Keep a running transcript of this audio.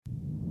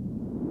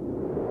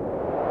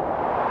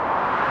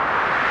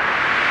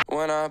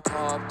when I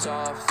popped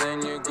off.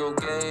 Then your girl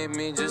gave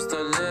me just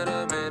a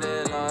little bit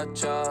of la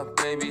chop.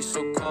 Baby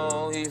so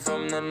cold, he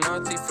from the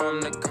north, he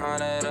from the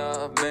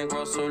Canada.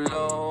 Bankroll so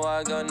low,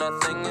 I got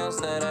nothing else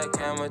that I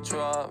can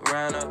withdraw.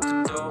 Ran up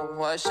the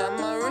door, I shot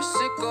my wrist,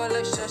 it go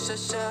like sha sha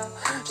sha,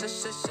 sha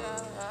sha sha.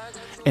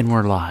 And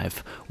we're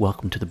live.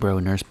 Welcome to the Bro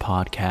Nurse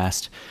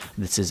Podcast.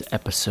 This is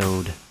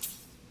episode...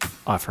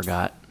 I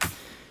forgot.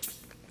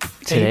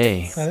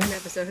 Today...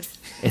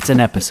 It's an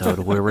episode.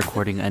 We're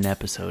recording an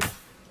episode.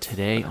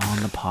 Today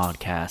on the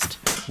podcast,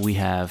 we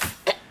have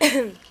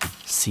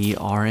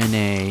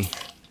CRNA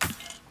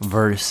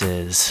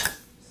versus...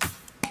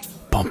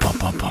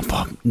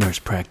 nurse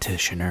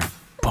practitioner.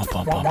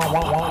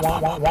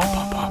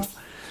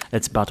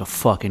 It's about to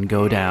fucking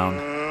go down.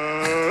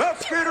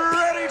 Let's get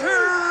ready to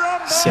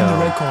rumble. So, In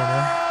the red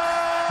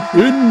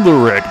corner. in the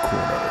red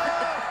corner,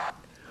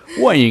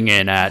 weighing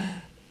in at,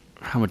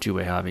 how much you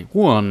weigh, Javi?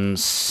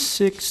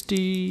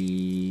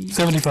 160...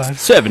 75.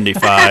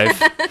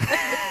 75.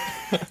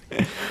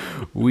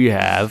 We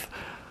have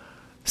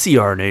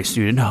CRNA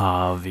student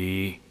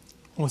Javi.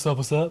 What's up,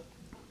 what's up?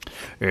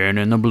 And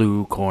in the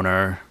blue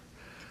corner,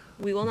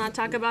 We will not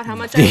talk about how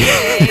much I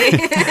weigh.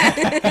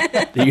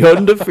 the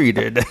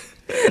undefeated.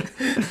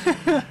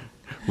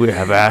 We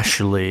have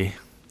Ashely,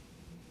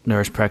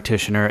 nurse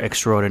practitioner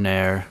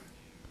extraordinaire.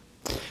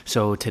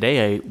 So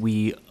today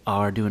we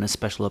are doing a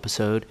special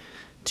episode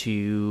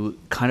to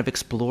kind of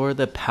explore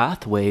the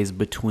pathways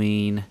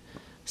between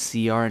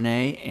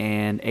CRNA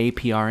and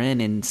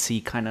APRN and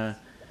see kind of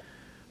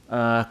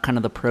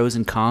the pros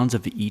and cons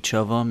of each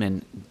of them,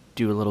 and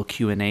do a little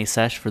Q&A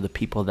sesh for the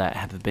people that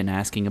have been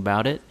asking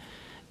about it,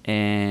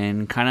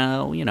 and kind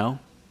of,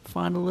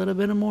 find a little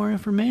bit of more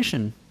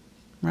information.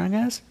 Right,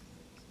 guys?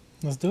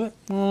 Let's do it.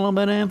 A little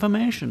bit of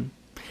information.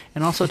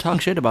 And also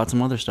talk shit about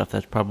some other stuff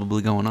that's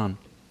probably going on.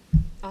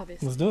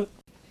 Obviously. Let's do it.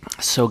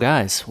 So,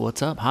 guys,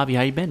 what's up? Javi,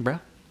 how you been, bro?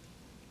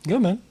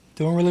 Good, man.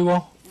 Doing really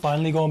well.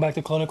 Finally going back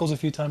to clinicals a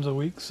few times a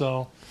week,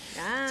 so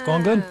it's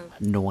going good.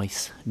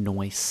 Nice.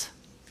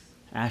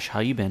 Ash, how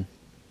you been?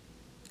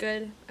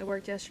 Good. I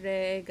worked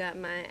yesterday, got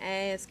my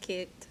ass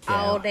kicked Yeah.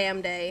 all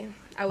damn day.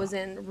 I was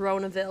in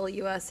Ronaville,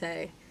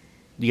 USA.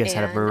 You guys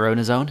had a And-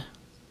 Verona zone?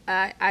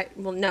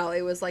 Well, no,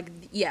 it was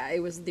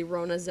it was the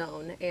Rona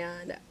zone,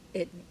 and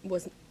it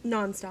was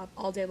nonstop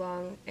all day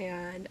long,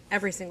 and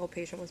every single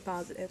patient was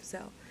positive,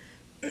 so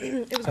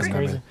it was That's great.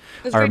 crazy.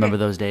 It was I a great remember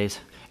day. those days.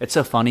 It's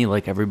so funny,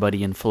 like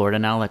everybody in Florida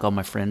now, like all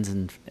my friends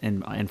in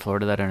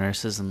Florida that are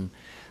nurses, and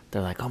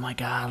they're like, oh my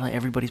God, like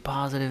everybody's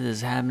positive, this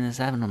is happening.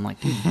 I'm like,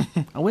 dude,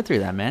 I went through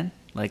that, man.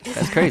 Like,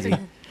 that's crazy.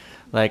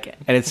 Like,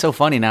 and it's so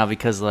funny now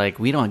because, like,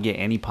 we don't get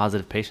any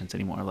positive patients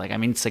anymore. Like, I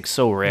mean, it's like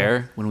so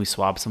rare when we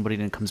swab somebody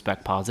and it comes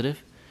back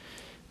positive.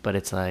 But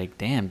it's like,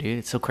 damn, dude,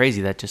 it's so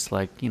crazy that just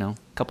like, a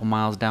couple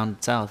miles down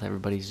south,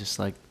 everybody's just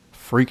like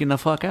freaking the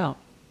fuck out.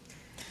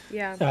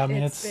 Yeah, Yeah, I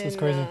mean, it's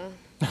crazy.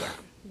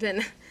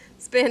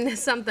 It's been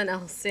something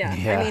else. Yeah.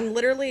 Yeah. I mean,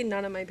 literally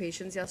none of my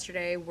patients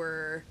yesterday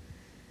were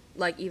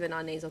like even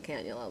on nasal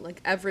cannula.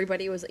 Like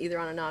everybody was either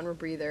on a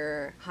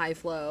non-rebreather, high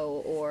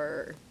flow,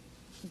 or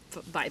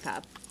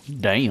BiPAP.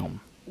 Damn.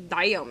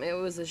 Damn, it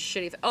was a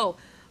shitty. Oh,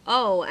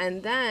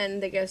 and then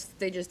they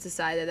just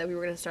decided that we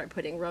were gonna start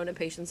putting Rona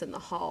patients in the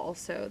hall.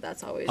 So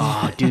that's always.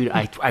 Oh, dude,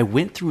 I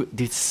went through.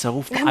 Dude,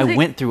 I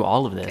went through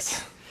all of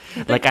this.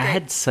 Like, I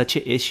had such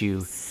an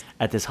issue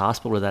at this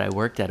hospital that I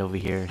worked at over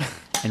here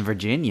in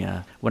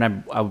Virginia. When I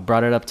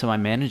brought it up to my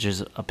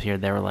managers up here,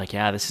 they were like,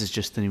 "Yeah, this is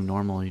just the new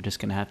normal. You're just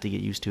gonna have to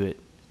get used to it."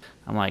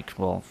 I'm like,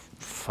 "Well,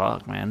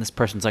 fuck, man. This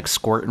person's like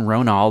squirting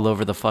Rona all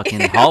over the fucking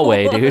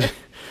hallway, dude.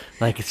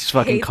 Like, it's just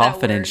fucking hate that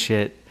coughing and word.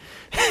 shit."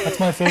 That's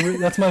my favorite.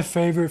 That's my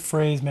favorite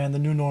phrase, man. The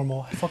new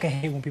normal. I fucking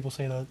hate when people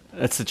say that.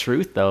 That's the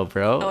truth, though,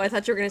 bro. Oh, I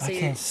thought you were gonna say I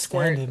can't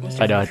squirt. stand it,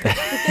 man. I know.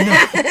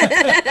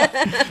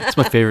 It's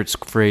my favorite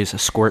phrase,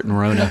 squirt and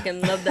Rona.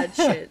 Fucking love that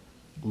shit.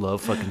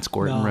 Love fucking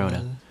squirt and No, Rona.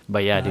 man.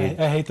 But yeah, dude.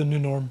 I hate the new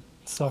norm.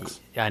 It sucks.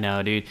 I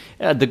know, dude.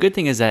 The good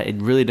thing is that it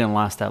really didn't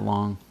last that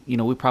long.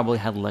 We probably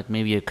had like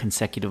maybe a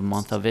consecutive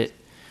month of it,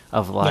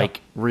 of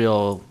like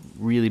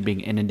really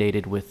being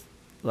inundated with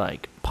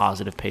like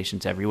positive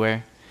patients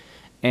everywhere.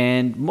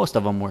 And most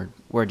of them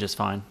were just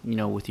fine,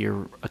 with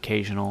your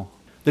occasional.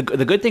 The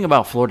good thing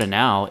about Florida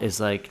now is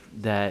like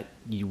that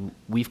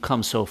we've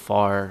come so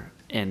far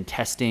in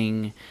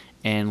testing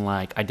and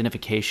like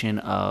identification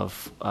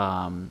of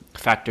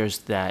factors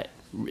that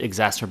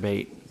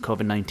exacerbate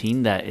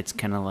COVID-19, that it's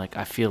kind of like,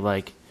 I feel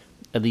like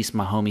at least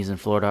my homies in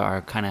Florida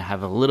are kind of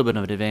have a little bit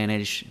of an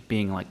advantage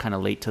being like kind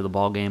of late to the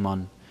ball game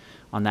on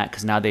that,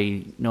 because now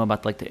they know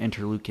about like the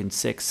interleukin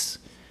 6,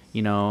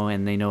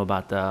 and they know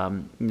about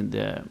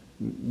the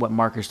what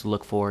markers to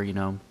look for.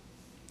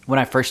 When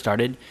I first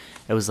started,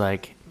 it was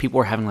like people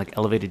were having like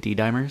elevated D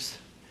dimers,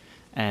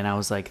 and I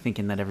was like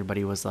thinking that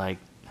everybody was like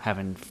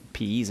having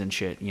PEs and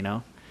shit.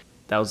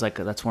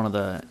 That's one of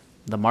the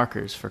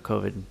markers for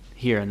COVID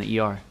here in the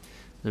ER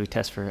that we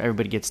test for.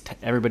 Everybody gets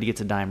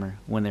a dimer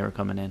when they were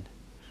coming in.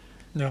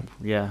 Yeah.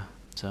 Yeah.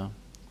 So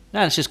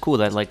No, it's just cool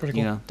that like pretty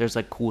you cool. know there's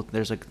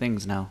like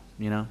things now,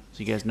 you know, so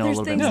you guys know There's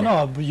a little bit things more.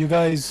 Yeah, no, but you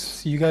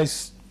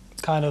guys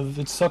kind of,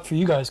 it sucked for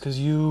you guys because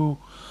you,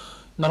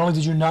 not only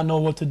did you not know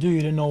what to do,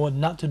 you didn't know what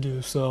not to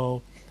do.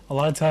 So a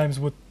lot of times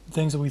with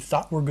things that we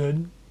thought were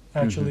good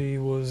actually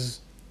was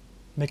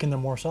making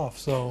them worse off.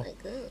 So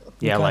Like, ooh.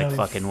 Yeah, kind like of-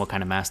 fucking what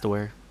kind of mask to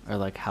wear or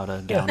like how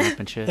to gown up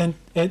and shit. and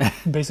it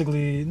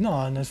basically, no,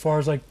 and as far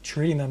as like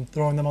treating them,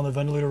 throwing them on the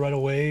ventilator right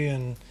away,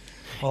 and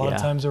a lot Yeah.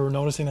 of times they were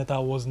noticing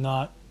that was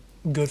not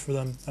good for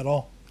them at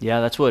all.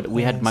 Yeah, that's what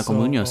we had And Michael so-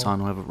 Munoz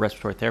on, a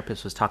respiratory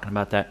therapist, was talking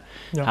about that.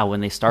 Yeah. How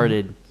when they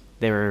started,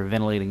 they were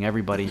ventilating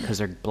everybody because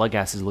their blood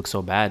gases looked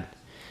so bad.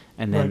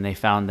 And then Right. they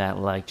found that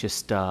like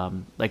just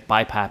like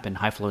BiPAP and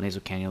high flow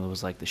nasal cannula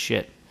was like the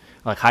shit.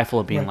 Like high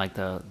flow being Right.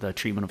 like the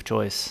treatment of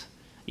choice,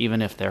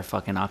 even if their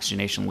fucking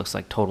oxygenation looks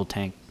like total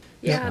tank.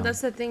 Yeah, Yeah.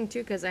 that's the thing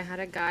too, because I had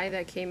a guy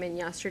that came in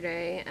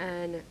yesterday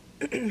and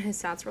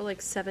his stats were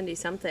like 70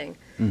 something,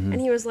 and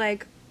he was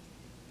like,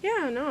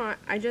 "Yeah, no,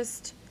 I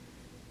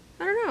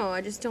don't know, I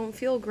just don't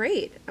feel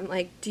great." I'm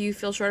like, "Do you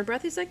feel short of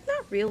breath?" He's like,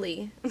 "Not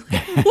really." I'm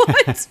like,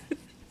 "What?"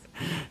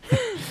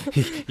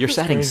 You're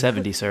setting crazy.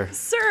 70, sir.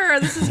 Sir,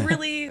 this is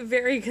really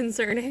very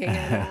concerning,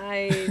 and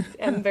I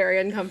am very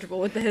uncomfortable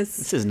with This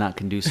this. is not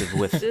conducive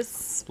with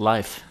This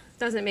life.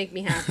 doesn't make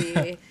me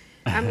happy.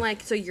 I'm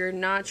like, "So you're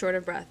not short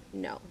of breath?"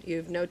 "No." "You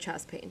have no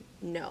chest pain?"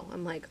 "No."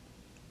 I'm like,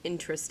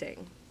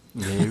 "Interesting.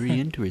 Very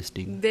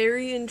interesting.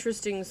 Very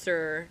interesting,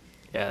 sir.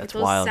 Yeah, Get that's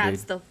those wild, sats dude.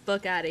 the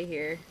fuck out of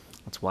here."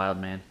 That's wild,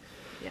 man.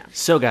 Yeah.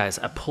 So guys,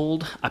 I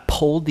polled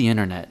the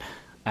internet,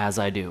 as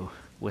I do,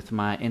 with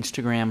my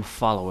Instagram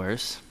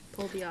followers.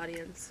 Pull the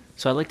audience.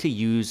 So I like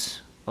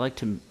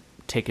to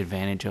take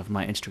advantage of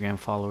my Instagram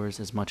followers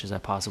as much as I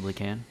possibly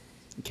can,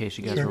 in case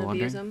you guys Use were and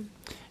abuse wondering. 'em.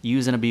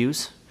 Use and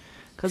abuse,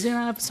 because I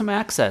have some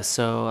access.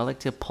 So I like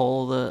to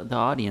poll the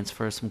audience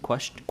for some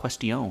questions.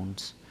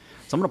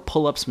 So I'm gonna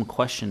pull up some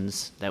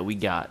questions that we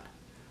got.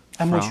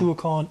 I'm what from you would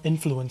call an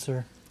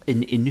influencer.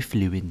 an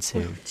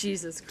influencer.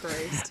 Jesus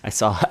Christ. I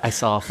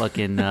saw a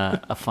fucking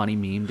a funny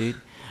meme, dude.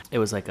 It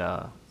was like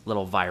a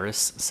little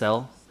virus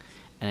cell,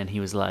 and he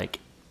was like,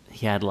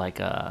 he had like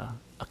a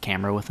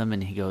camera with him,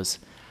 and he goes,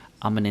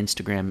 "I'm an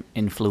Instagram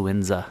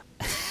influenza."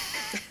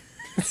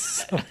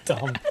 So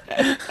dumb.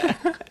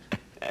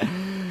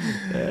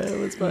 It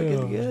was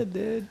fucking good,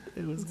 dude.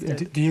 It was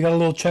good. Do you got a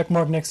little check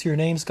mark next to your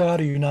name, Scott,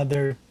 or you're not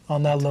there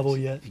on that level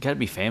yet? You gotta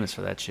be famous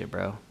for that shit,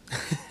 bro.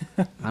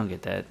 I don't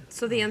get that.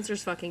 So the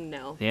answer's fucking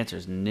no. The answer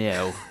is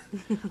no.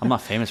 I'm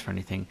not famous for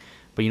anything.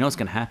 But you know what's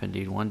gonna happen,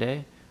 dude? One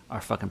day,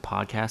 our fucking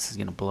podcast is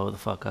gonna blow the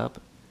fuck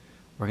up.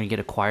 We're gonna get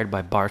acquired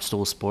by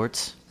Barstool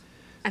Sports.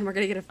 And we're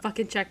gonna get a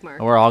fucking check mark.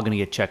 And we're all gonna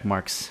get check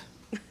marks.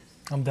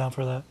 I'm down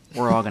for that.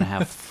 We're all gonna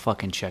have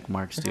fucking check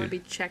marks, I wanna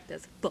dude. be checked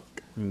as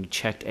fuck. And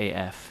checked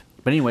AF.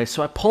 But anyway,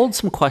 so I pulled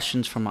some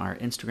questions from our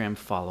Instagram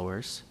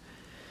followers,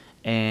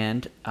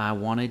 and I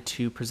wanted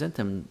to present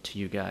them to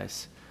you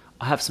guys.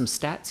 I have some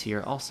stats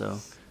here also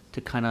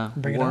to kind of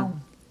Bring it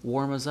on.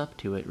 warm us up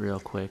to it real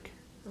quick.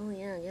 Oh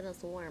yeah, get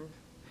us warm.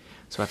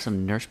 So I have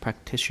some nurse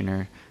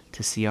practitioner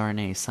to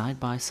CRNA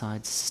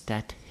side-by-side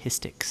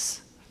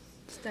statistics.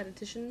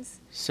 Statisticians.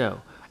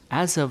 So,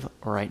 as of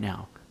right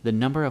now, the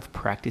number of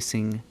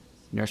practicing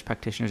nurse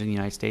practitioners in the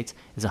United States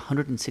is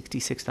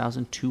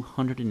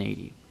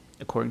 166,280,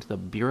 according to the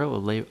Bureau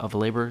of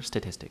Labor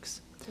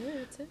Statistics. Yeah,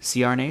 that's it.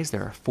 CRNAs,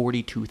 there are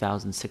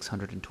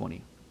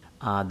 42,620.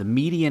 The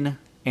median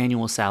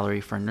annual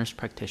salary for a nurse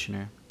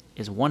practitioner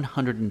is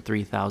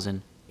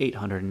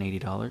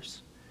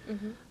 $103,880.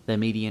 The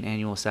median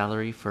annual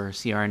salary for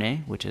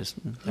CRNA, which is,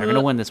 they're going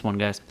to win this one,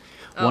 guys,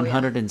 Oh, yeah.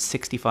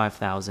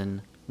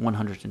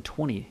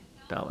 $165,120.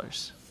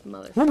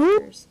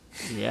 Motherfuckers.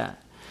 Yeah.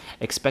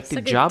 Expected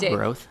Suck a job dick.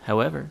 growth,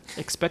 however,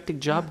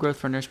 expected job growth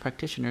for nurse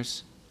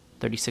practitioners,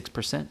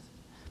 36%.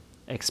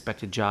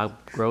 Expected job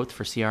growth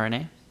for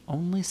CRNA,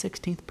 only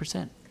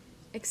 16%.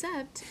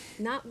 Except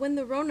not when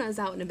the Rona's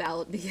out and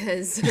about,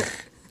 because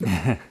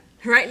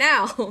right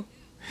now.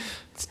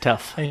 It's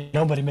tough. Ain't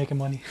nobody making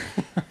money.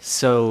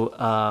 So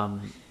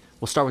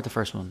we'll start with the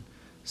first one.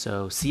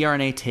 So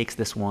CRNA takes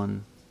this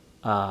one.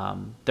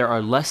 There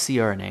are less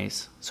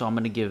CRNAs, so I'm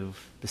going to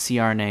give the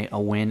CRNA a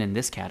win in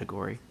this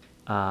category,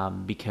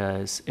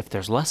 because if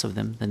there's less of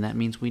them, then that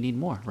means we need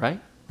more, right?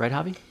 Right,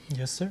 Javi?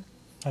 Yes, sir.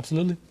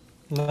 Absolutely.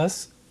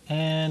 Less.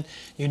 And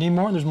you need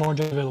more, there's more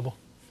jobs available.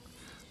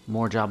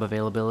 More job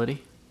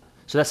availability.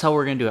 So that's how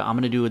we're going to do it. I'm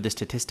going to do the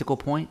statistical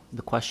point,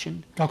 the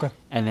question, Okay.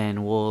 and then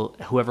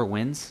whoever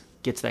wins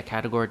gets that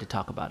category to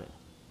talk about it.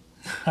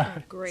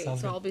 Great.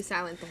 Sounds So good. I'll be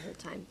silent the whole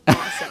time.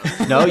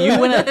 Awesome. No, you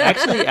win it.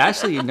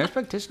 Actually, nurse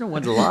practitioner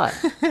wins a lot.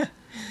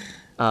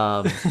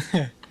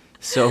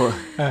 So All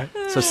right.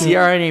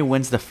 CRNA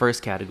wins the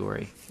first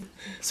category.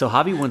 So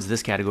Javi wins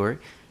this category.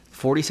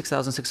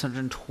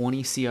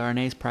 46,620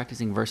 CRNAs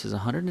practicing versus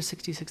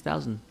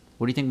 166,000.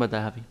 What do you think about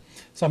that, Javi?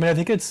 So, I mean, I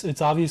think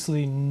it's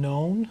obviously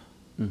known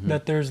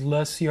that there's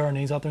less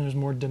CRNAs out there and there's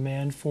more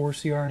demand for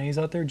CRNAs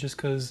out there just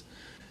because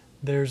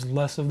there's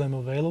less of them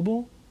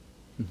available.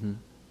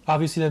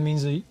 obviously that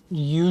means that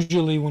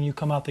usually when you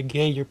come out the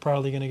gate, you're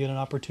probably going to get an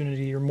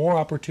opportunity or more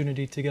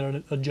opportunity to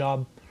get a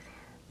job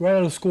right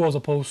out of school as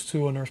opposed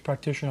to a nurse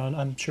practitioner.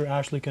 I'm sure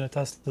Ashley can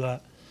attest to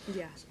that.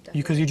 Yeah,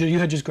 Because definitely. you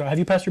had just have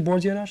you passed your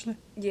boards yet, Ashley?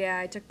 Yeah,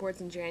 I took boards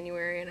in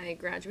January and I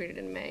graduated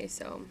in May.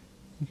 So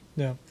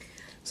Yeah.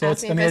 So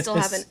it's I mean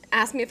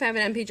ask me if I have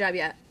an MP job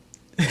yet.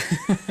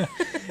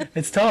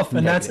 it's tough,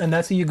 and Negative.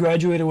 that's you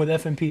graduated with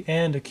FMP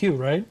and a Q,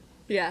 right?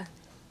 Yeah.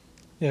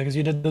 Yeah, because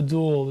you did the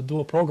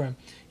dual program.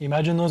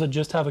 Imagine those that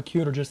just have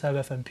acute or just have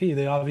FMP.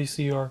 They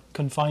obviously are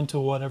confined to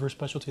whatever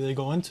specialty they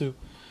go into.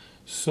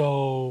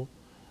 So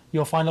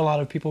you'll find a lot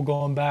of people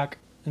going back,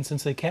 and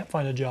since they can't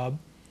find a job,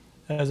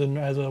 as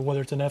a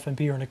whether it's an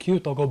FMP or an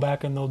acute, they'll go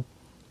back and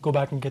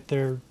get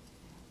their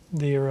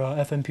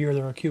FMP or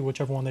their acute,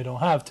 whichever one they don't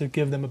have, to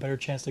give them a better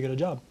chance to get a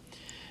job.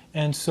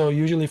 And so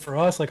usually for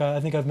us, like I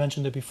think I've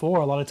mentioned it before,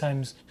 a lot of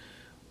times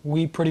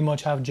we pretty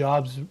much have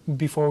jobs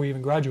before we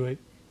even graduate.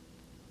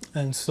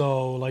 And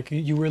so like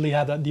you really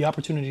have that the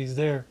opportunities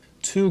there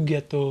to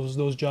get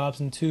those jobs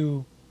and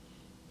to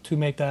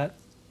make that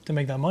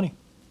money.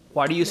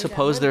 Why do you Make that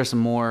suppose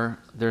money.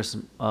 there's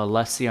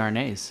less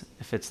CRNAs?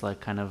 If it's like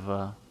kind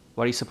of,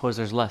 why do you suppose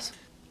there's less?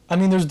 I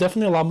mean, there's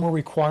definitely a lot more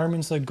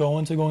requirements that go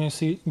into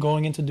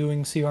going into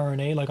doing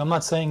CRNA. Like, I'm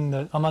not saying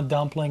that I'm not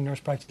downplaying nurse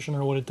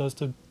practitioner or what it does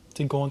to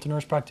go into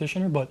nurse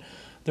practitioner, but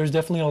there's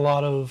definitely a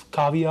lot of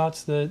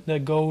caveats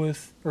that go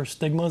with, or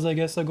stigmas, I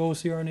guess, that go with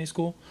CRNA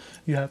school.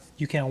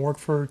 You can't work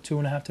for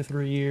 2.5 to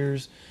 3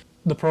 years.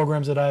 The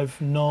programs that I've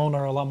known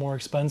are a lot more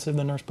expensive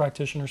than nurse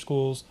practitioner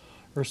schools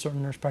or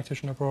certain nurse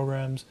practitioner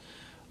programs.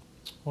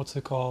 What's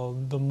it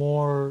called?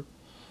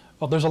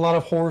 There's a lot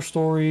of horror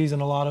stories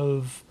and a lot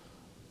of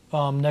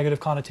negative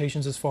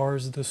connotations as far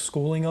as the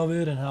schooling of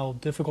it and how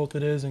difficult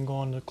it is and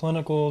going to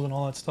clinicals and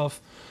all that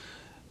stuff.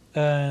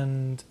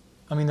 And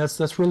I mean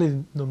that's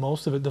really the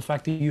most of it. The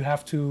fact that you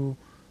have to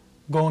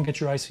go and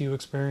get your ICU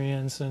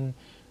experience and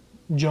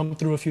jump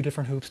through a few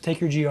different hoops, take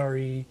your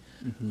GRE,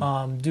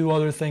 do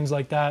other things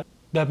like that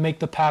that make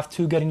the path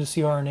to getting to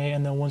CRNA.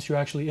 And then once you're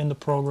actually in the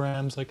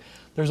programs, like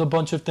there's a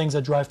bunch of things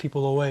that drive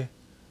people away.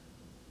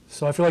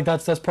 So I feel like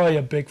that's probably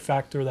a big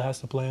factor that has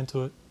to play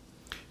into it.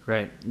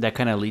 Right. That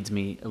kind of leads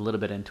me a little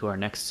bit into our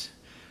next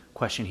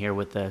question here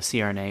with the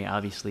CRNA.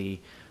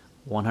 Obviously,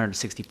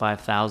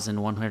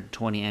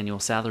 165,120 annual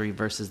salary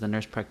versus the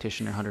nurse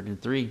practitioner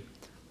 103.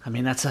 I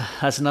mean, that's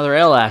another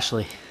L,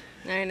 Ashley.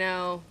 I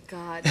know.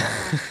 God.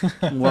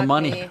 More Fuck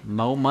money, me.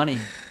 more money.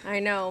 I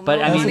know. But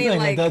More I That's mean, the money, thing.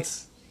 Like like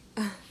that's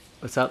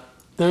what's up?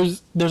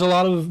 there's a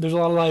lot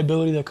of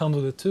liability that comes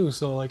with it too.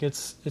 So like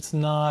it's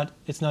not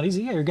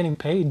easy. Yeah, you're getting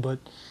paid, but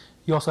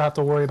you also have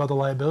to worry about the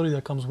liability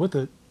that comes with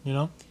it. You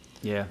know.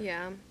 Yeah.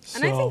 yeah.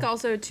 And I think So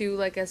also too,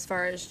 like as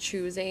far as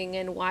choosing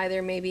and why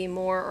there may be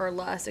more or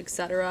less,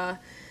 etc.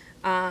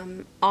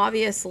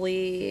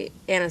 Obviously,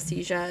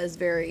 anesthesia is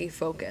very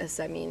focused.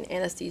 I mean,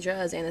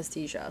 anesthesia is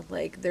anesthesia.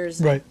 Like there's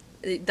right.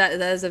 that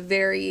is a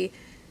very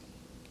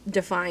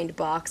defined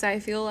box, I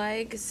feel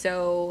like.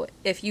 So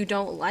if you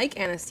don't like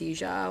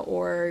anesthesia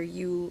or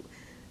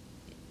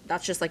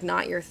that's just like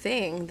not your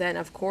thing, then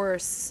of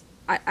course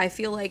I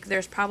feel like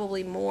there's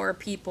probably more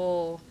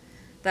people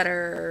that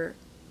are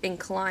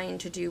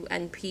inclined to do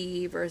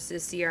NP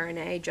versus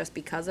CRNA just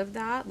because of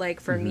that. Like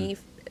for me,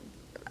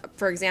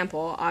 for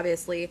example,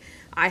 obviously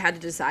I had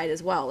to decide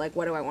as well, like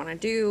what do I want to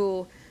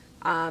do?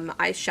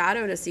 I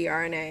shadowed a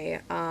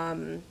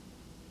CRNA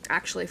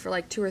actually for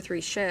like 2 or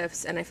 3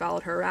 shifts, and I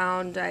followed her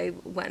around. I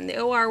went in the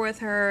OR with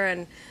her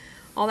and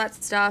all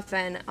that stuff,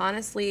 and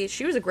honestly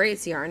she was a great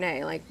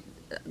CRNA. Like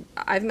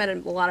I've met a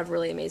lot of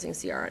really amazing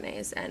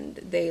CRNAs and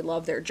they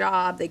love their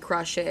job, they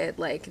crush it,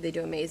 like they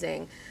do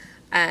amazing.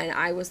 And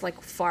I was like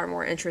far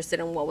more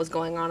interested in what was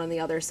going on the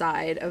other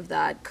side of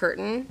that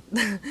curtain.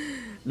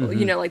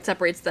 You know, like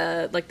separates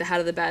the head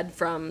of the bed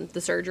from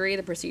the surgery,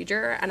 the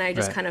procedure. And I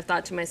just Right. kind of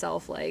thought to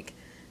myself, like,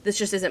 this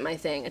just isn't my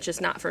thing. It's just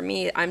not for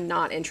me. I'm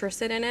not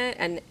interested in it.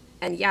 And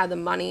yeah, the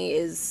money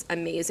is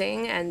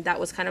amazing, and that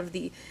was kind of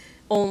the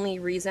only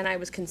reason I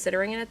was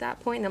considering it at that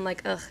point. And I'm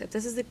like, ugh, if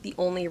this is like the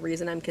only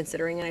reason I'm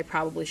considering it, I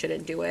probably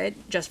shouldn't do it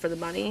just for the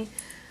money.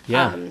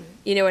 Yeah.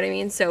 You know what I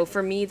mean? So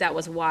for me, that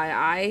was why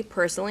I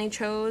personally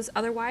chose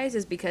otherwise,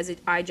 is because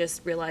I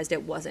just realized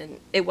it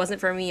wasn't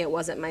for me. It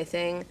wasn't my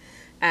thing.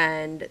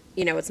 And,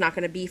 you know, it's not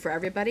going to be for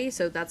everybody.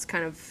 So that's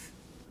kind of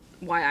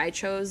why I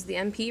chose the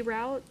MP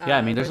route. Yeah,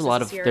 I mean, there's a versus lot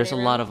the of there's a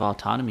CRNA lot route. of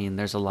autonomy and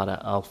there's a lot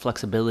of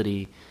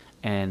flexibility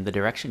and the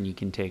direction you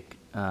can take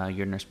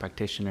your nurse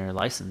practitioner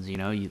license. You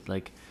know,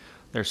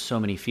 there's so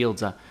many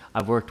fields.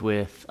 I've worked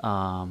with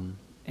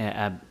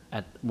at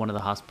one of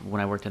the hospital when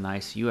I worked in the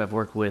ICU. I've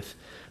worked with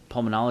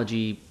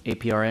pulmonology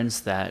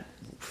APRNs that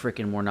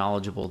freaking more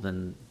knowledgeable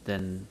than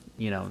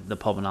the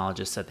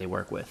pulmonologists that they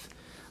work with.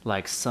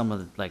 Like some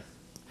of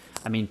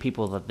I mean,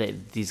 people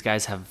that these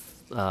guys have,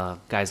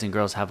 guys and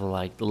girls have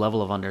like the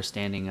level of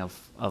understanding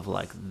of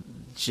like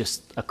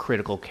just a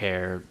critical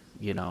care,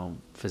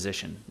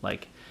 physician,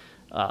 like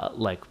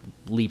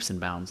leaps and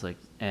bounds.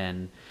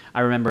 And I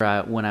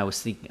remember when I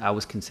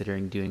was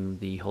considering doing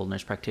the whole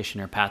nurse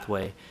practitioner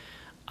pathway,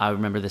 I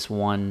remember this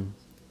one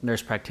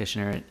nurse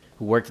practitioner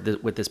who worked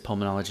with this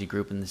pulmonology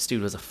group, and this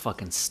dude was a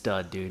fucking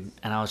stud, dude.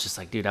 And I was just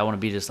like, dude, I want to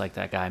be just like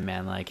that guy,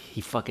 man. Like,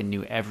 he fucking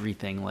knew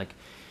everything. Like,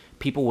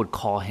 people would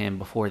call him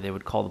before they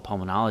would call the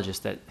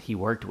pulmonologist that he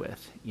worked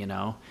with, you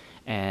know?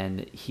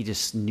 And he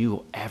just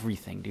knew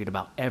everything, dude,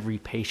 about every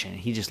patient.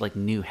 He just, like,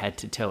 knew head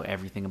to toe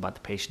everything about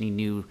the patient. He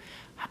knew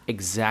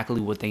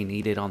exactly what they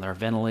needed on their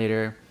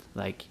ventilator.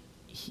 Like,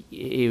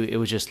 it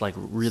was just, like,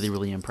 really,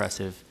 really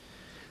impressive.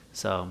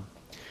 So,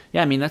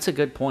 yeah, I mean, that's a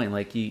good point.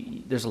 Like,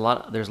 there's a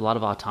lot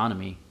of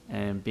autonomy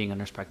in being a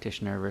nurse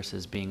practitioner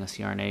versus being a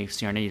CRNA.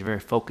 CRNA is very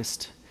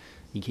focused.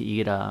 You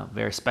get a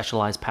very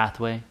specialized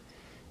pathway,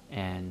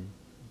 and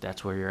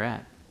that's where you're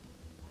at.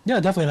 Yeah,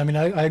 definitely. I mean,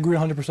 I agree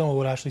 100% with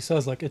what Ashley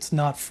says. Like, it's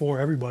not for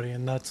everybody,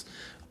 and that's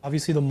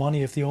obviously the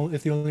money. If the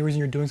only reason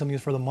you're doing something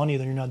is for the money,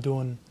 then you're not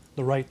doing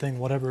the right thing,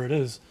 whatever it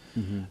is.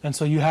 Mm-hmm. And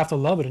so you have to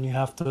love it, and you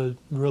have to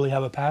really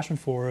have a passion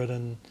for it.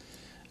 And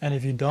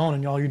if you don't,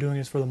 and all you're doing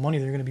is for the money,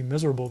 then you're going to be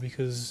miserable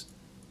because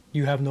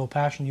you have no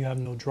passion, you have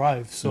no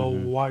drive. So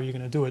why are you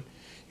going to do it?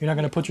 You're not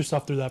going to put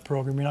yourself through that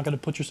program. You're not going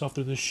to put yourself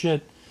through this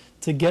shit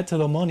to get to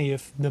the money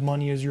if the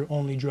money is your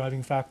only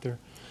driving factor.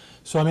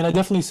 So, I mean, I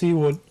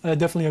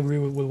definitely agree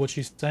with what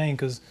she's saying,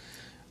 because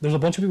there's a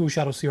bunch of people who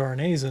shadow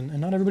CRNAs, and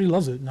not everybody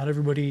loves it. Not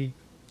everybody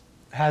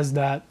has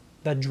that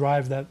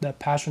drive, that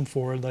passion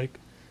for it, like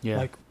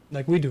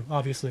we do,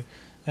 obviously.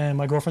 And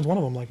my girlfriend's one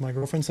of them. Like, my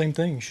girlfriend, same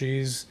thing.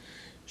 She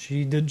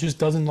just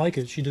doesn't like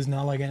it. She does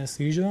not like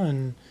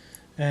anesthesia,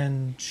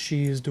 and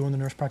she is doing the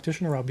nurse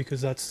practitioner route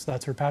because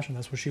that's her passion.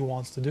 That's what she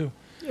wants to do.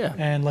 Yeah.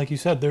 And like you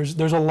said,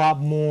 there's a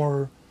lot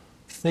more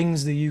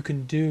things that you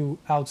can do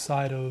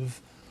outside of,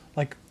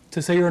 like,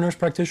 to say you're a nurse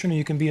practitioner,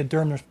 you can be a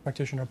derm nurse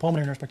practitioner, a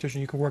pulmonary nurse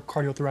practitioner. You can work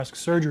cardiothoracic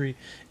surgery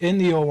in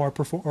the OR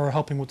or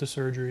helping with the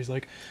surgeries.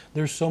 Like,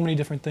 there's so many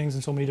different things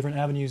and so many different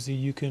avenues that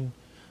you can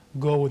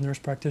go with nurse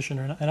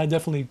practitioner. And I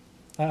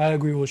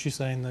agree with what she's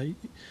saying, that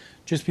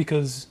just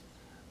because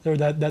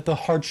that the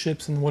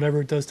hardships and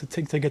whatever it does to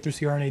get through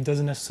CRNA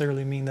doesn't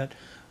necessarily mean that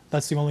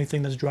that's the only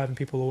thing that's driving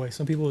people away.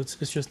 Some people, it's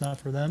just not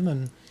for them,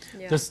 and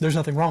there's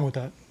nothing wrong with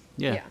that.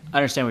 Yeah, I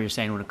understand what you're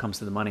saying when it comes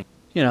to the money.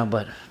 You know,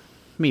 but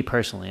me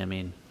personally, I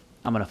mean,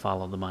 I'm going to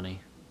follow the money.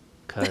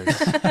 Because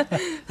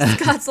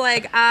Scott's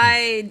like,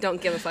 I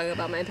don't give a fuck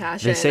about my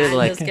passion. They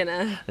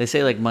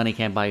say, like, money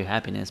can't buy you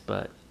happiness,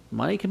 but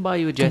money can buy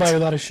you a jet ski. It can buy you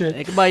a lot of shit.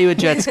 It can buy you a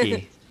jet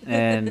ski.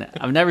 And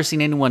I've never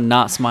seen anyone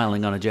not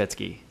smiling on a jet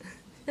ski.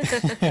 You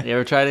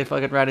ever try to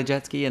fucking ride a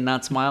jet ski and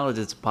not smile?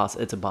 It's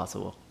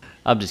impossible.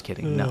 I'm just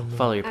kidding. No,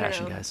 follow your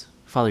passion, guys.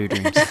 Follow your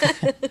dreams.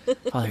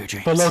 Follow your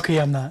dreams. But low-key,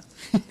 I'm not.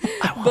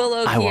 But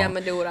low-key, I'm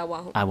going to do what I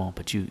want. I won't,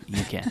 but you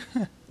can.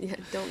 Yeah,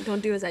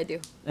 don't do as I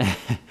do.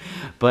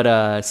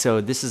 But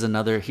so here's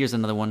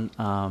another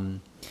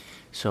one.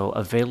 So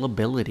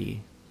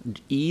availability,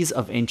 ease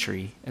of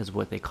entry is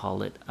what they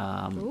call it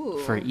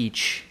for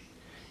each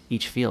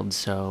field.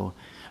 So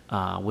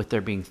with there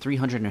being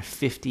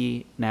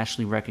 350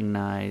 nationally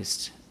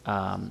recognized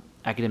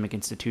academic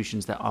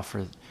institutions that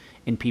offer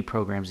NP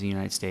programs in the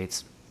United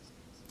States,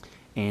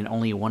 and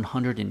only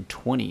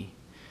 120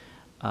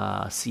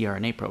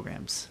 CRNA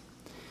programs.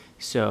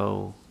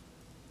 So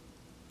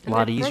a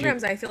lot easier.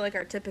 Programs, I feel like,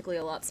 are typically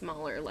a lot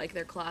smaller. Like,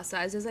 their class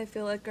sizes, I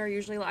feel like, are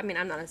usually, I mean,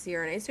 I'm not a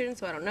CRNA student,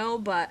 so I don't know,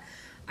 but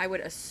I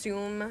would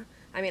assume,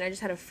 I mean, I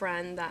just had a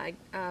friend that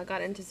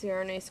got into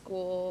CRNA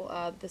school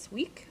this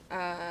week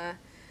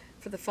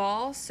for the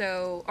fall,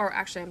 so, or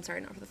actually, I'm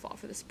sorry, not for the fall,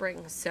 for the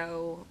spring,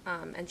 so,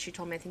 and she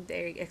told me, I think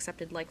they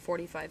accepted like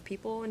 45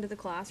 people into the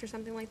class or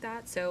something like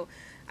that, so,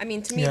 I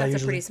mean, to me,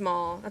 that's a pretty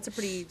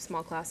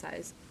small class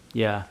size.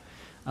 Yeah.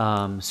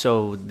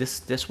 So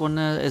this one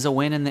is a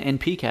win in the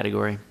NP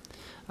category.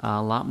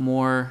 A lot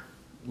more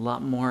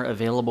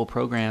available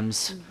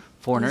programs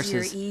for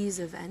nurses. Ease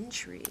of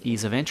entry.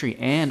 Ease of entry,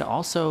 and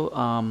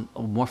also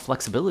more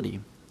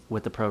flexibility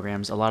with the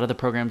programs. A lot of the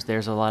programs, there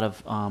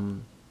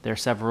are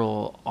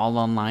several all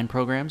online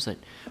programs that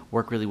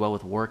work really well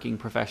with working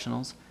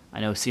professionals.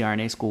 I know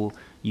CRNA school,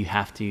 you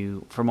have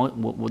to,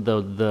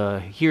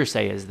 the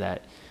hearsay is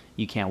that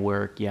you can't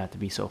work, you have to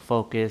be so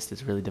focused,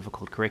 it's a really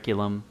difficult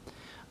curriculum.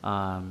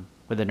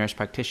 With a nurse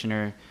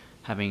practitioner,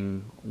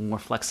 having more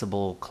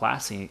flexible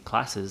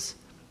classes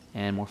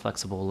and more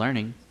flexible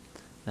learning,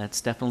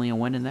 that's definitely a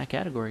win in that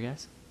category,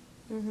 guys.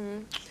 Mm-hmm.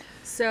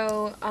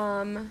 So,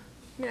 I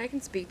mean, I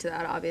can speak to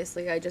that,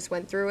 obviously. I just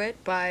went through it,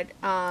 but,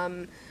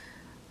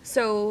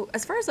 so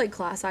as far as, like,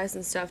 class size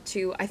and stuff,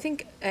 too, I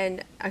think,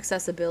 and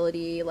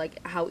accessibility,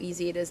 like, how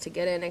easy it is to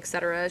get in,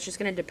 etc., it's just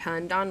going to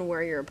depend on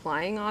where you're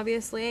applying,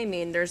 obviously. I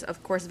mean, there's,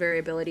 of course,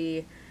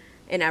 variability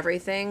in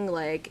everything.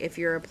 Like, if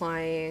you're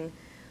applying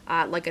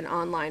like an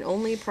online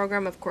only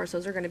program, of course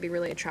those are going to be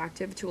really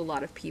attractive to a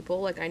lot of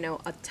people. Like, I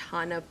know a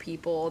ton of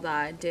people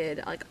that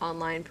did like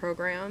online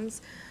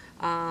programs.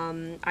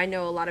 I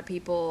know a lot of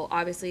people,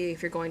 obviously,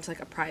 if you're going to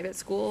like a private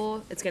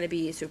school, it's going to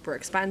be super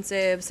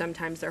expensive,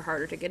 sometimes they're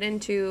harder to get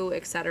into,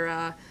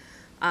 etc.,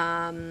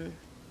 and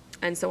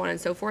so on and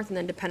so forth. And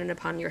then dependent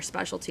upon your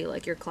specialty,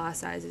 like your class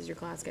size, is your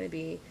class going to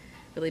be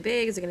really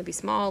big? Is it going to be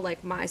small?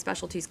 Like my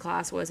specialties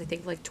class was, I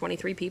think, like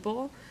 23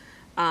 people.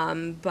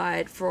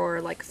 But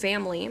for like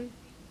family,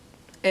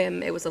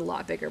 it was a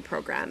lot bigger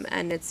program,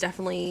 and it's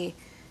definitely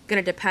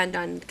going to depend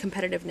on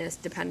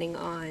competitiveness depending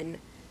on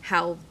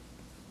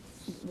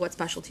what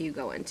specialty you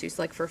go into.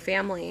 So like for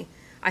family,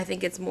 I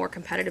think it's more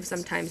competitive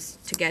sometimes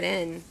to get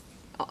in,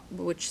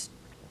 which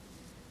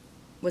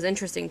was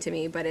interesting to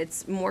me, but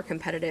it's more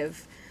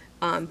competitive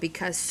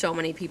because so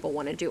many people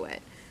want to do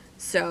it.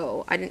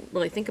 So I didn't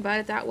really think about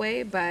it that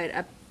way,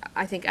 but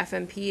I think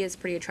FMP is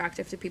pretty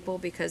attractive to people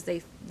because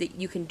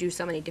you can do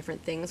so many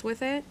different things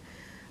with it,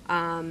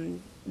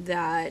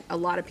 that a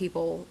lot of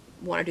people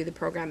want to do the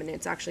program, and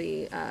it's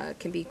actually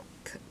can be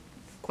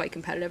quite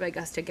competitive, I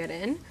guess, to get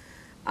in.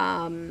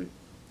 And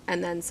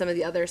then some of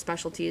the other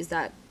specialties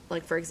that,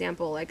 like, for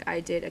example, like I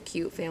did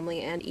acute,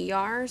 family, and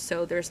ER,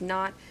 so there's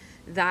not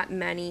that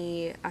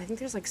many. I think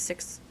there's like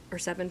 6 or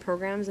 7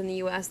 programs in the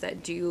U.S.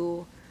 that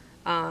do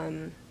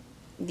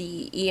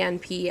the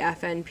ENP,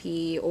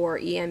 FNP, or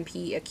EMP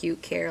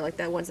acute care, like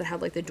the ones that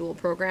have like the dual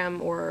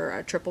program or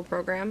a triple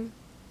program.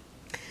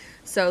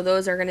 So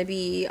those are going to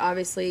be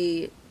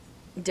obviously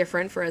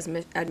different for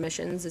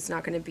admissions. It's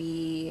not going to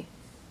be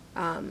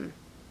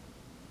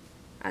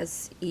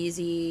as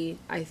easy,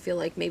 I feel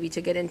like, maybe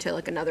to get into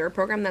like another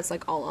program that's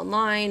like all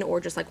online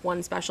or just like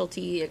one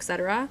specialty,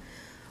 etc.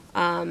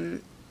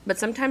 But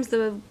sometimes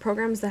the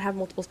programs that have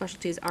multiple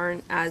specialties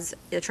aren't as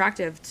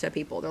attractive to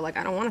people. They're like,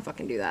 I don't want to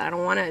fucking do that. I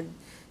don't want to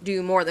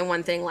do more than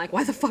one thing. Like,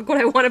 why the fuck would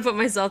I want to put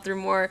myself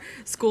through more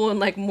school and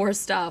like more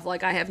stuff?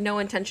 Like, I have no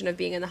intention of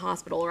being in the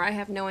hospital, or I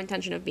have no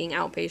intention of being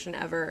outpatient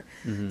ever.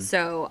 Mm-hmm.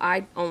 So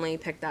I only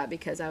picked that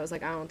because I was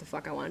like, I don't know what the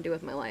fuck I want to do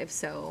with my life.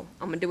 So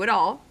I'm going to do it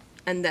all,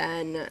 and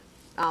then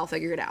I'll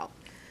figure it out.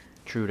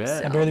 True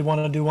that. So. I barely want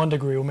to do 1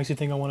 degree. What makes you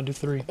think I want to do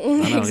 3? I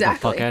know, Exactly. Get the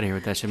fuck out of here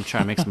with that shit. I'm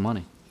trying to make some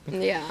money.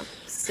 Yeah.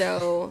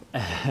 So,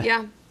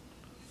 yeah.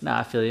 No,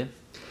 I feel you.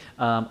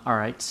 All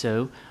right,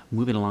 so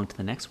moving along to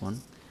the next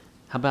one.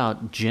 How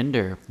about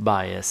gender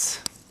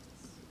bias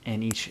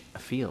in each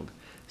field?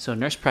 So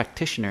nurse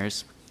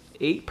practitioners,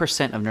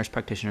 8% of nurse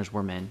practitioners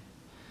were men.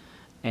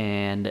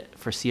 And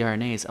for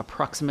CRNAs,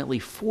 approximately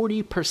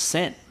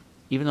 40%,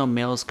 even though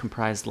males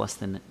comprised less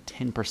than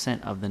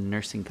 10% of the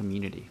nursing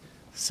community.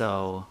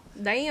 So...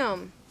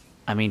 Damn.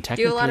 I mean, Do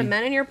technically... you have a lot of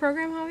men in your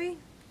program, Javi?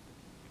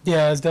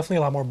 Yeah, it's definitely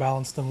a lot more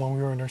balanced than when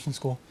we were in nursing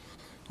school.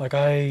 Like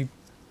I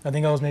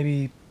think I was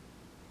maybe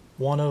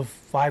one of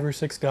 5 or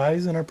 6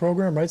 guys in our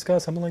program, right,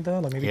 Scott? Something like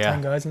that. Like maybe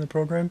 10 guys in the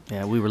program.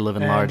 Yeah, we were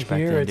living large back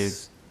then, dude.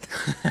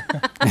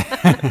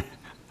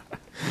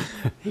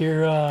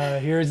 Here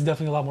it's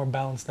definitely a lot more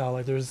balanced out.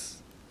 Like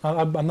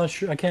I'm not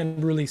sure. I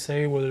can't really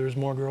say whether there's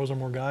more girls or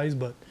more guys,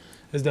 but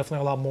it's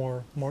definitely a lot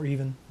more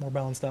even, more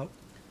balanced out.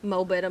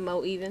 Mo better,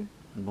 mo even.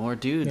 More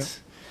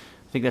dudes.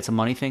 Yeah. I think that's a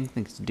money thing. I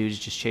think dudes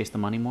just chase the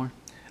money more.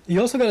 You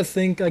also got to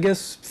think, I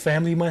guess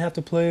family might have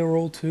to play a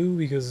role too,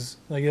 because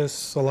I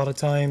guess a lot of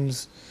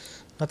times,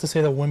 not to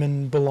say that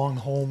women belong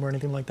home or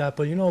anything like that,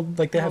 but you know,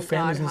 like they have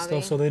families and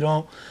stuff, so they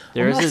don't.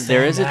 There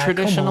is a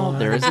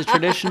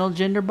traditional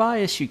gender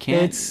bias. You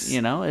can't,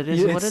 it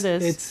is what it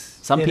is.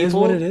 Some people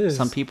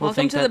Welcome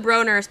think to that the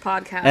Bro Nurse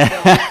podcast.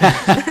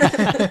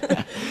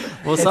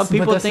 Well, some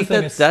people think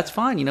that's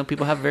fine. You know,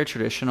 people have very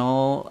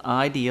traditional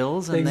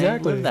ideals and they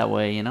live that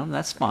way. You know,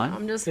 that's fine.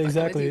 I'm just fucking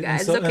with you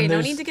guys. So, it's okay. No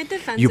need to get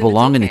defensive. You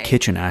belong in the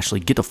kitchen,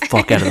 Ashely. Get the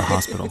fuck out of the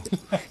hospital.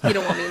 You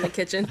don't want me in the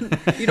kitchen.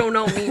 You don't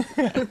know me.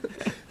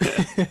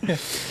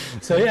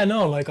 So yeah,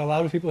 no, like a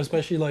lot of people,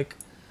 especially like,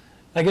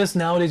 I guess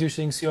nowadays you're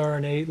seeing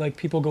CRNA, like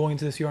people going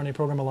into the CRNA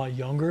program a lot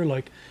younger.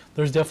 Like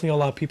there's definitely a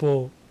lot of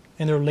people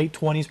in their late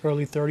 20s,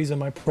 early 30s in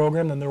my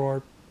program than there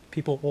are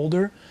people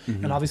older.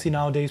 Mm-hmm. And obviously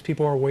nowadays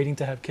people are waiting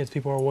to have kids,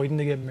 people are waiting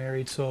to get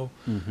married. So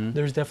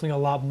there's definitely a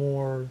lot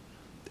more,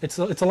 it's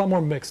a lot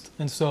more mixed.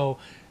 And so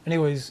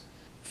anyways,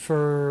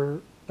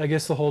 for I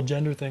guess the whole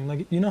gender thing,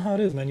 like, you know how it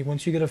is, man.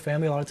 Once you get a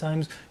family, a lot of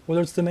times,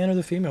 whether it's the man or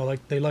the female,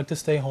 like they like to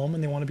stay home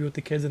and they want to be with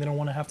the kids and they don't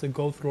want to have to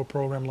go through a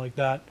program like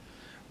that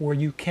where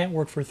you can't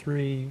work for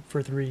 3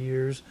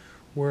 years,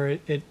 where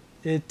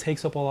it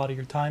takes up a lot of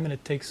your time and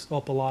it takes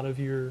up a lot of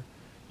your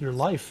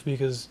life,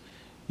 because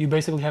you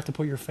basically have to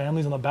put your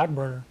families on the back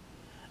burner.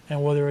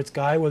 And whether it's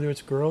guy, whether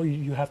it's girl,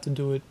 you have to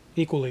do it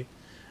equally.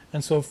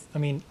 And so, I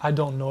mean, I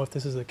don't know if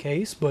this is the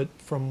case, but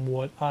from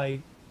what I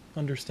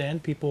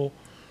understand, people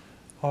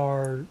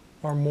are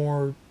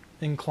more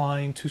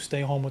inclined to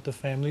stay home with the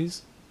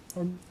families.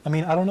 Or, I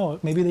mean, I don't know.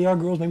 Maybe they are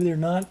girls, maybe they're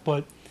not,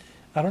 but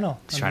I don't know.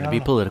 He's trying to be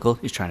political.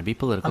 He's trying to be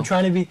political. I'm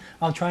trying to be.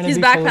 He's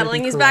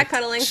backpedaling. He's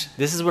backpedaling.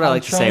 This is what I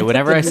like to say.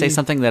 Whenever I say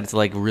something that's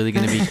like really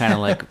going to be kind of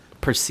like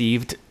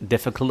perceived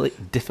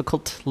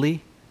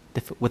difficultly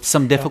with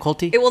some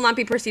difficulty, it will not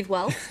be perceived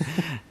well.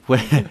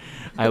 I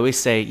always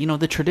say, you know,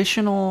 the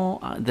traditional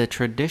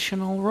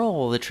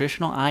role, the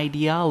traditional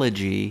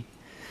ideology.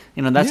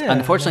 You know, that's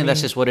unfortunately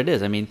that's just what it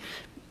is. I mean,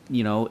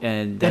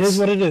 and That is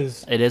what it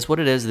is. It is what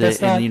it is. That's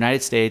In not- the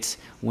United States,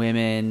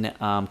 women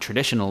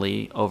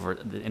traditionally,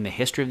 in the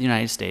history of the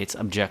United States,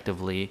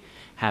 objectively,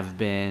 have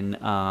been,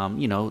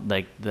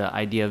 like the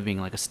idea of being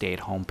like a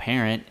stay-at-home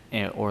parent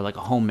or like a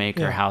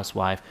homemaker, Yeah.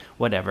 housewife,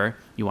 whatever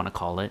you want to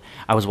call it.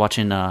 I was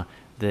watching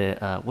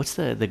what's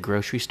the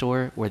grocery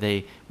store where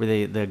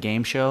the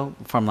game show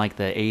from like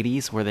the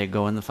 80s where they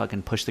go in the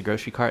fucking push the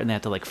grocery cart and they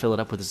have to like fill it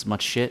up with as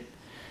much shit.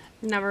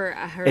 Never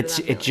heard of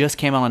that. It just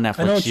came out on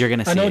Netflix. You're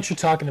gonna see I know it. what you're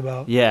talking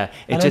about. Yeah,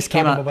 I know it just what you're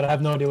came talking out. about, but I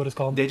have no idea what it's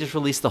called. They just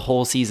released the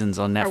whole seasons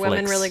on Netflix. Are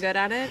women really good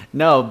at it?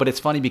 No, but it's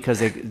funny because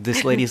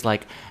this lady's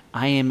like,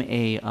 I am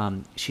a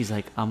she's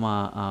like, I'm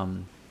a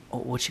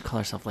what'd she call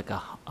herself, like a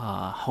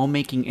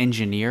homemaking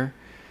engineer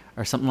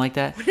or something like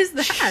that. What is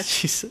that?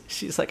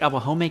 She's like, I'm a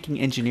homemaking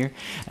engineer,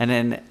 and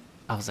then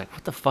I was like,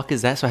 what the fuck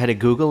is that? So I had to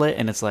Google it,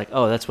 and it's like,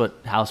 oh, that's what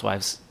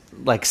housewives,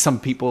 like some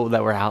people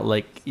that were out,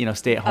 like,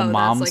 stay at home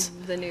moms. That's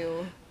like the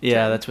new.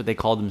 Yeah, term. that's what they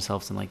called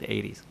themselves in like the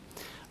 80s.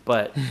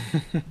 But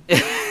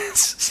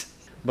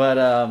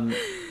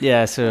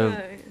yeah, so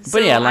So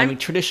but yeah, I I'm- mean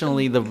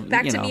traditionally the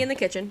Back to me in the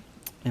kitchen.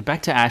 and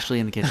back to Ashely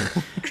in the kitchen.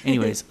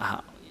 Anyways,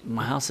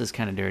 my house is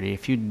kind of dirty.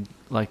 If you'd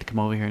like to come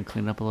over here and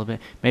clean it up a little bit,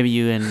 maybe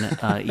you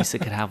and Issa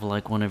could have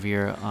like one of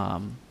your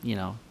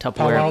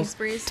Powwows.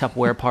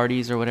 Tupperware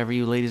parties or whatever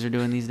you ladies are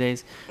doing these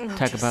days. Talk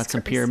Jesus about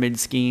some Christ. pyramid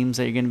schemes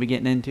that you're going to be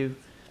getting into.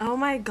 Oh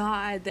my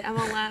God, the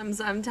MLMs!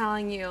 I'm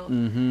telling you.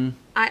 Mm-hmm.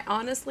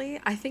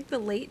 I think the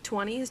late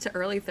 20s to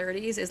early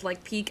 30s is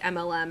like peak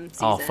MLM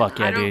season. Oh, fuck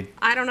yeah, dude.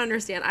 I don't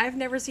understand. I've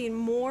never seen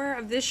more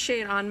of this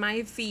shit on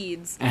my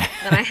feeds than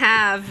I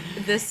have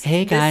this.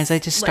 Hey guys, this, I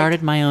just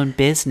started my own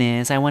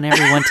business. I want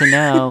everyone to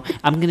know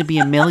I'm going to be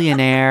a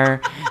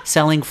millionaire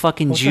selling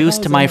fucking What the juice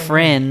hell to is my MLM?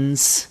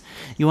 friends.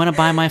 You want to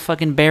buy my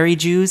fucking berry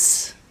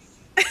juice?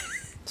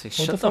 It's like,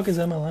 What the fuck is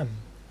MLM?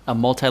 a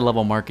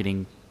multi-level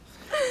marketing.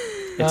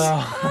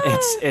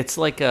 It's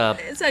like a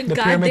It's a The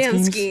pyramid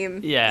goddamn schemes? scheme.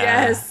 yeah.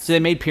 Yes. So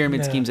they made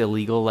pyramid Yeah. schemes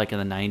illegal like in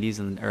the 90s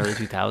and early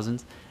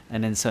 2000s,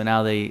 and then so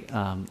now they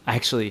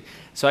actually.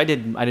 So I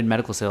did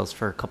medical sales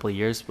for a couple of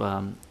years.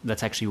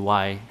 That's actually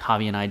why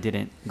Javi and I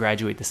didn't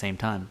graduate the same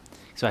time.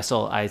 So I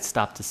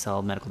stopped to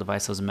sell medical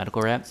devices. I was a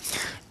medical rep,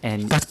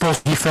 and That's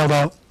both. He filled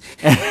out.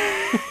 I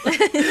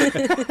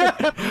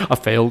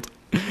failed.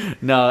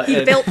 No,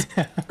 He built.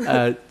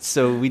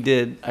 so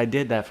I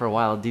did that for a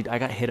while, dude. I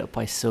got hit up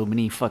by so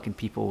many fucking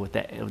people with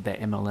that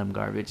MLM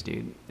garbage,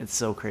 dude. It's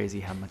so crazy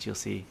how much you'll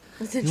see.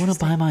 That's You want to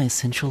interesting. buy my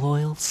essential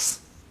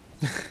oils?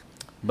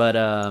 But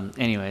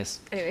anyways,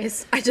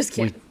 Anyways, I just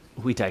can't.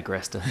 we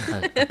digressed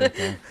a bit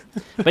there.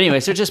 But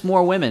anyways, there's just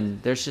more women.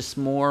 There's just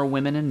more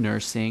women in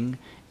nursing,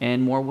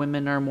 and more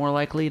women are more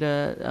likely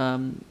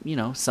to,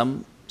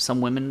 some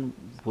women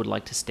would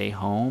like to stay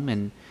home,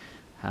 and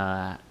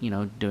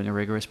doing a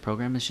rigorous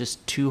program is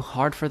just too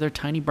hard for their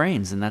tiny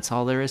brains, and that's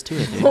all there is to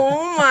it, dude.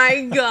 Oh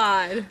my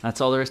God.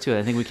 That's all there is to it.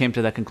 I think we came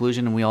to that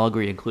conclusion, and we all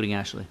agree, including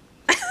Ashely.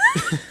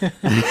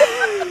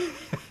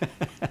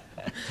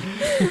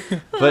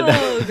 But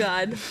Oh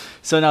God.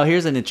 so now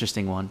here's an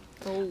interesting one.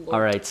 Oh Lord.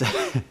 All right.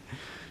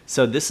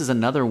 So this is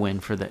another win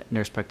for the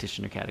nurse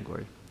practitioner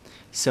category.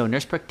 So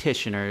nurse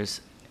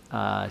practitioners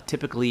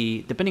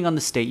typically, depending on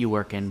the state you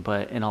work in,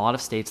 but in a lot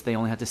of states, they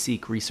only have to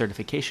seek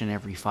recertification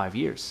every 5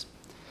 years.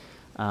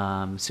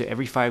 So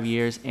every 5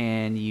 years,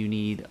 and you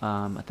need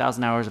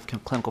 1,000 hours of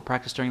clinical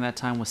practice during that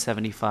time with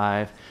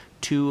 75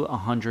 to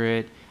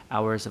 100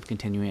 hours of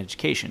continuing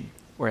education,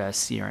 whereas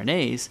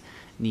CRNAs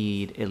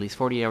need at least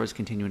 40 hours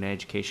continuing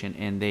education,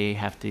 and they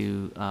have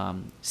to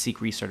seek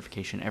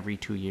recertification every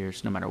 2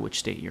 years, no matter which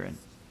state you're in.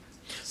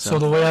 So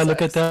the way I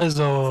look at that is,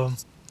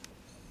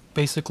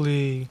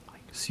 basically,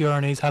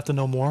 CRNAs have to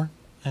know more,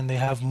 and they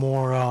have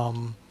more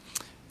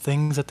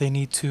things that they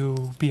need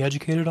to be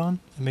educated on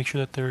and make sure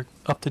that they're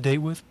up to date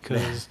with,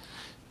 because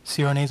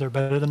CRNAs are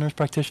better than nurse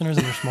practitioners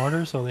and they're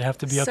smarter, so they have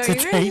to be up So to you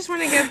guys date. just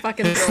want to get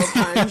fucking throat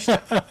punched.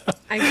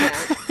 I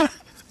can't.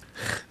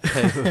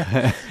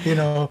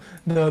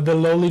 The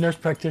lowly nurse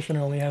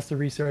practitioner only has to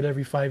restart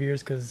every 5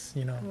 years because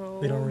they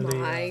don't really Oh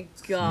my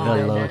have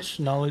God. much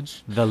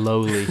knowledge. The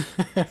lowly.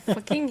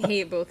 Fucking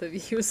hate both of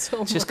you so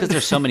much. It's just because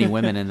there's so many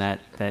women in that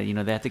they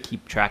have to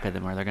keep track of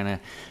them, or they're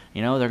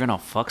gonna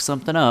fuck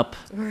something up.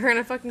 We're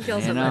gonna fucking kill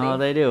You somebody. know how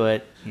they do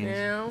it. You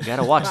know?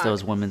 gotta watch Fuck.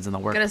 those women's in the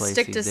workplace. Gotta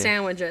stick to these days.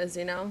 sandwiches,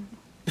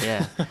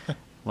 Yeah.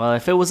 Well,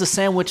 if it was a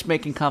sandwich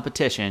making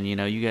competition, you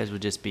guys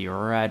would just be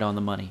right on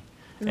the money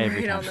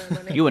every Right time. on the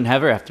money. You wouldn't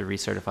ever have to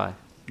recertify.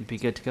 You'd be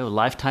good to go.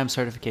 Lifetime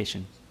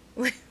certification.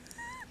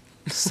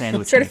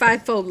 Sandwich Certified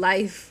maker. for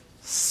life.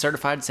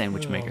 Certified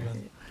sandwich Oh, maker.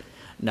 man.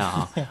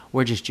 No,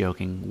 we're just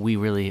joking. We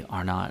really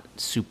are not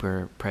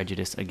super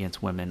prejudiced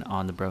against women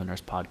on the Bro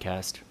Nurse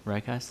podcast,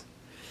 right, guys?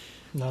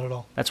 Not at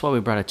all. That's why we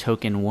brought a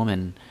token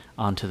woman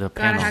onto the Gotta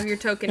panel. have your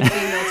token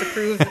female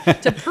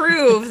to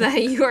prove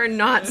that you are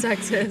not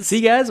sexist.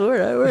 See, guys,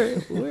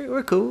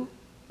 we're cool.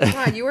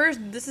 God,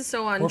 this is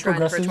so on We're trend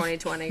for progressive.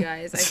 2020,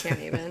 guys. I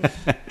can't even.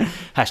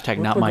 Hashtag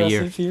We're not my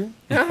year.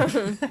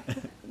 progressive here.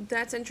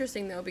 That's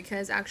interesting though,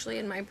 because actually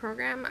in my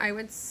program, I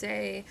would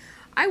say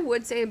I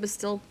would say it was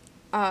still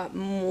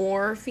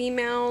more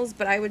females,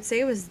 but I would say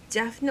it was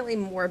definitely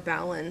more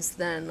balanced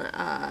than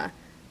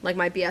like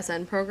my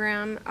BSN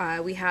program.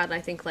 We had, I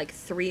think, like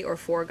 3 or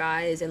 4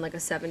 guys in like a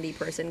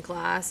 70-person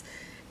class.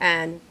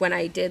 And when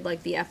I did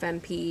like the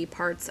FMP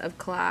parts of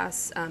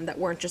class that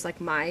weren't just like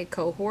my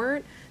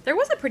cohort, there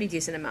was a pretty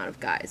decent amount of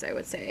guys, I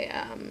would say.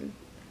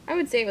 I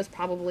would say it was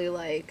probably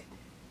like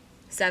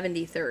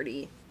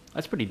 70-30.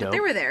 That's pretty dope. But they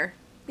were there.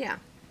 Yeah.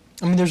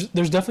 I mean, there's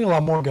definitely a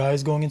lot more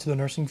guys going into the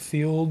nursing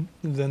field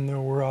than there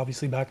were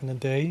obviously back in the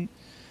day.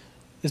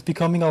 It's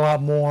becoming a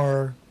lot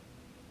more,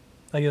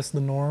 I guess, the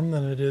norm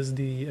than it is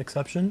the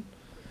exception.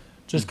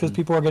 Just because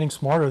people are getting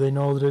smarter, they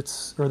know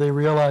that they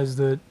realize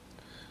that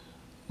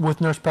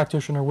with nurse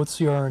practitioner, with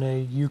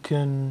CRNA, you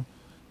can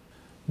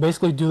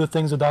basically do the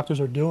things the doctors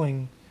are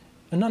doing,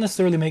 and not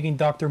necessarily making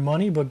doctor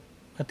money, but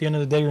at the end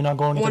of the day, you're not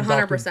going into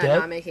doctor 100% debt.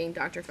 not making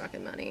doctor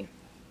fucking money.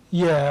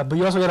 Yeah, but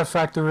you also got to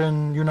factor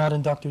in you're not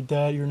in doctor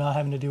debt, you're not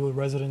having to deal with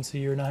residency,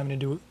 you're not having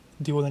to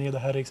deal with any of the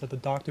headaches that the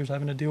doctor's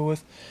having to deal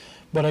with.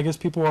 But I guess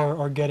people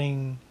are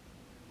getting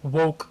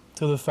woke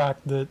to the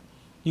fact that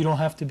you don't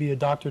have to be a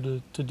doctor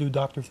to do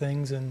doctor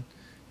things and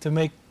to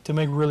make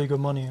really good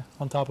money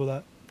on top of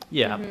that.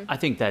 Yeah, I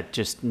think that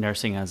just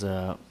nursing as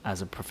a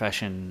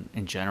profession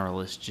in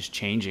general is just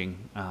changing.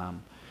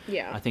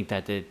 Yeah. I think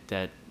that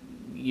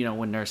you know,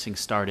 when nursing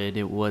started,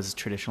 it was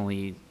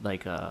traditionally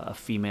like a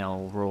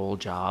female role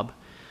job.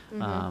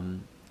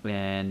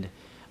 And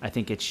I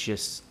think it's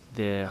just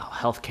the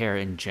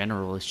healthcare in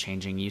general is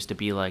changing. It used to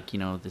be like, you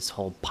know, this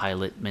whole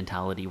pilot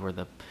mentality where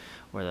the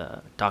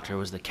doctor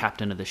was the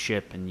captain of the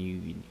ship and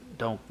you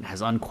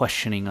has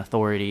unquestioning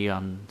authority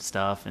on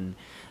stuff. And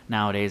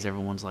nowadays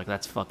everyone's like,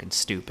 that's fucking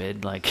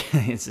stupid. Like,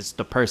 it's just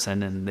a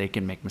person and they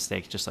can make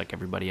mistakes just like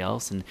everybody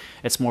else. And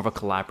it's more of a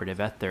collaborative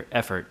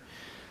effort.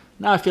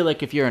 Now I feel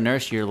like if you're a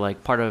nurse, you're like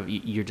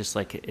you're just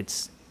like,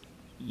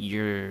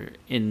 you're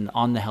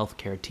on the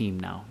healthcare team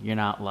now. You're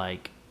not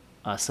like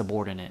a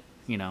subordinate,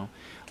 you know.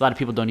 A lot of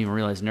people don't even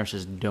realize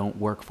nurses don't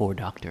work for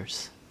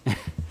doctors.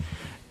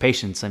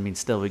 Patients, I mean,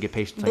 still we get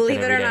patients like Believe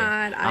that it every or day.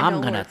 not, I I'm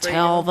don't gonna work for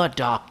tell you. the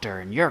doctor,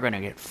 and you're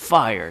gonna get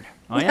fired.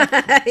 Oh yeah,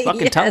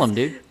 fucking tell him,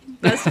 dude.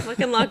 Best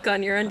fucking luck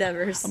on your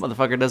endeavors. That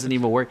motherfucker doesn't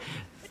even work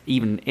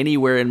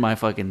anywhere in my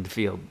fucking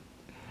field.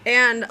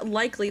 And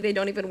likely they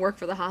don't even work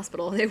for the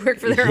hospital. They work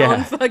for their Yeah.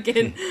 own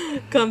fucking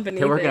company.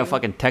 They're working at a thing.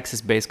 fucking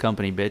Texas-based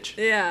company, bitch.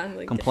 Yeah.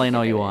 Like, Complain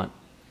all you want.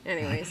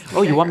 Anyways.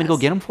 Oh, we you want me to go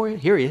digress. get him for you?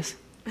 Here he is.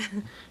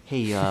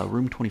 Hey,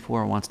 room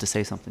 24 wants to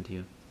say something to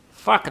you.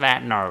 Fuck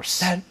that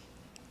nurse. Okay.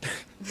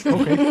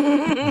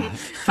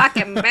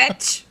 Fucking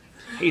bitch.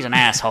 He's an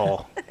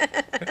asshole.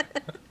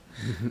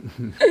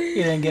 You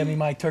didn't get me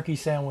my turkey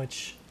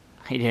sandwich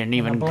He didn't in a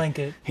even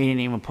blanket.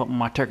 put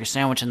my turkey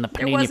sandwich in the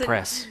panini wasn't-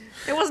 press.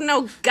 There wasn't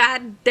no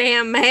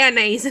goddamn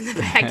mayonnaise in the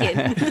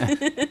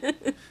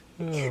packet.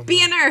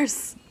 Be a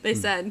nurse, they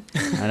said.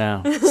 I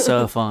know.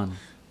 So fun.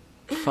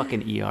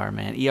 Fucking ER,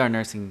 man. ER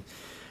nursing.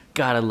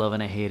 God, I love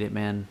and I hate it,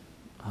 man.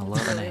 I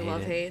love and I Really hate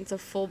love it. hate. It's a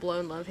full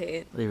blown love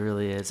hate. It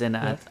really is. And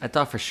I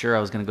thought for sure I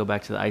was going to go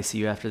back to the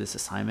ICU after this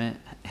assignment.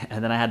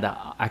 And then I had the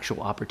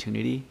actual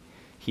opportunity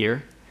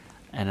here.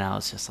 And I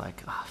was just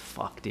like, oh,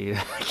 fuck, dude.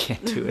 I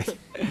can't do it.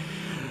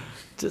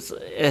 Just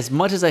as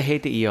much as I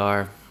hate the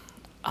ER,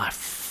 I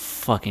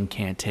fucking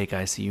can't take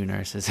ICU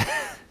nurses.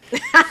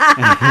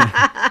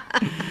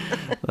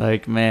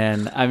 Like,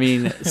 man, I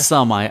mean,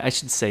 I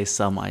should say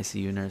some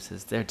ICU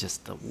nurses, they're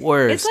just the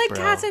worst. It's like bro.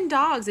 cats and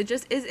dogs.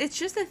 It's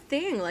just a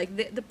thing.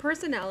 Like the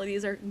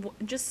personalities are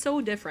just so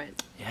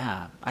different.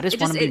 Yeah, I just It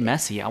want to just- be it-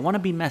 messy. I want to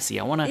be messy.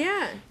 I want to,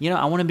 Yeah. you know,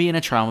 I want to be in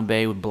a trauma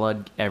bay with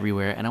blood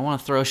everywhere, and I want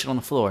to throw shit on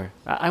the floor.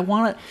 I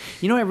want to,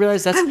 you know, I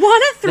realize I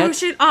want to throw that's-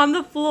 shit on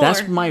the floor.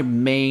 That's my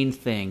main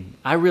thing.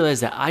 I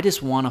realize that I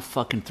just want to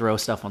fucking throw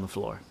stuff on the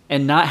floor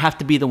and not have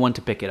to be the one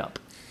to pick it up.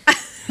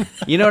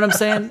 You know what I'm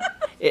saying?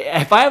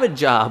 If I have a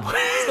job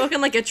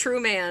Spoken like a true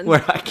man.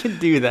 where I can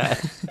do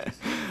that,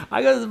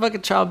 I go to the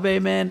fucking child bay,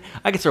 man.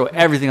 I can throw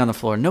everything on the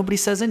floor. Nobody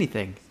says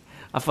anything.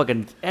 I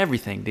fucking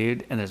everything,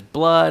 dude. And there's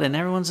blood, and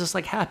everyone's just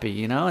like happy,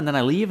 you know. And then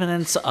I leave, and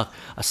then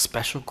a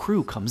special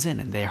crew comes in,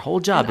 and their whole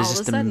job And is all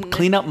just of a to sudden-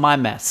 clean up my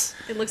mess.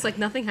 It looks like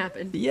nothing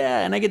happened. Yeah,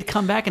 and I get to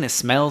come back, and it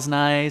smells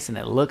nice, and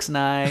it looks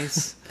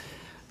nice,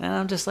 and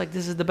I'm just like,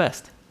 this is the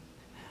best.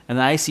 And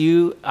the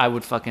ICU, I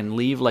would fucking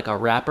leave like a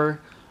wrapper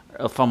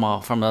from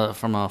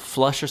a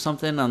flush or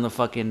something on the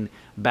fucking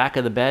back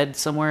of the bed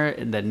somewhere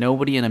that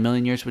nobody in a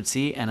million years would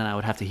see, and then I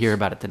would have to hear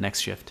about it the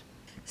next shift.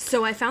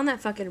 So I found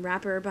that fucking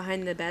wrapper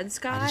behind the bed,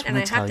 Scott, just and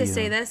I wanna have tell to you-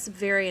 say this,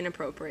 very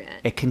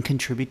inappropriate. It can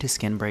contribute to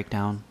skin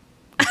breakdown.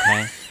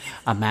 Okay,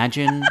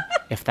 imagine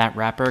if that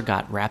wrapper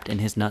got wrapped in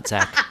his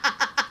nutsack.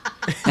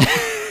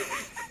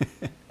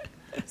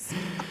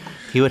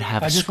 He would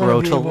have I just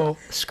wanna be able-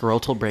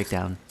 scrotal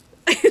breakdown.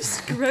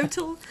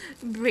 Scrotal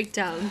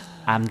breakdown.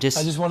 I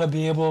just want to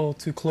be able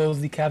to close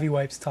the Cavi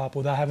wipes top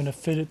without having to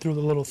fit it through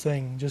the little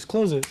thing. Just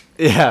close it.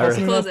 Yeah,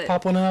 Open Close it up, it.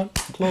 pop one out,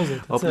 close it.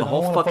 That's open it. the I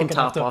whole don't wanna fucking have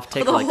top to off,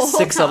 take The like whole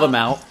 6 of them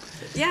top. out,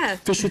 Yeah.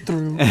 Fish it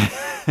through.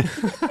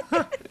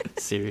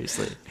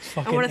 Seriously. I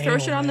Fucking want to throw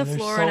anal, shit on the man. They're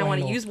floor, so and I want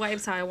to anal. use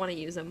wipes how I want to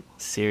use them.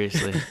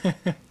 Seriously.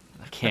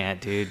 I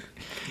can't, dude.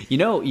 You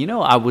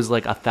know, I was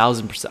like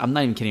 1,000%. I'm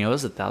not even kidding. I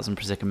was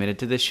 1,000% committed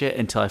to this shit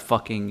until I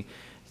floated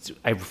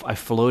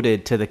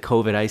to the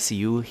COVID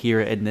ICU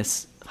here in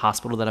this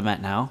hospital that I'm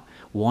at now.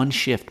 One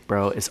shift,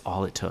 bro, is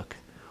all it took.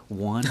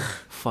 One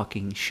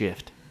fucking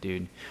shift,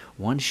 dude.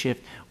 One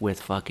shift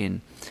with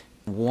fucking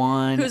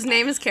one. Whose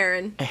name is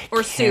Karen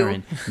or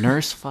Karen, Sue?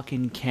 nurse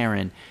fucking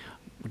Karen,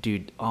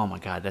 dude. Oh my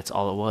god, that's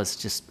all it was.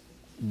 Just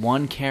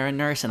one Karen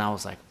nurse, and I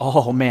was like,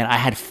 oh man, I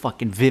had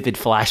fucking vivid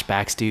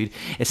flashbacks, dude.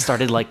 It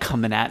started like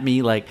coming at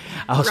me, like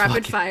I was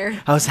Rapid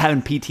fire. I was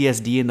having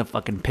PTSD in the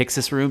fucking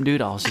Pyxis room,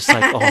 dude. I was just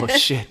like, oh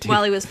shit, dude.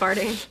 While he was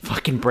farting.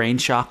 Fucking brain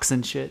shocks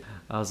and shit.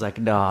 I was like,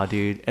 nah,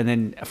 dude. And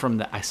then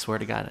I swear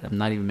to God, I'm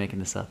not even making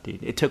this up,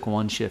 dude. It took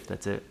one shift.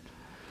 That's it.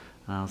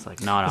 And I was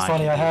like, no, It's I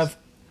funny. can't do this.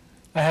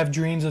 I have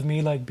dreams of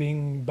me like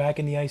being back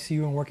in the ICU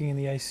and working in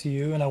the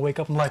ICU, and I wake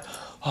up and I'm like,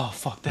 oh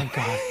fuck, thank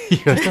God,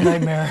 it's a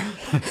nightmare.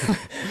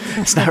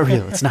 It's not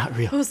real. It's not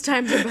real. Those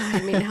times are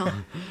behind me now.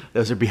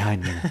 Those are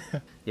behind me.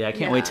 Yeah, I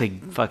can't wait to Yeah.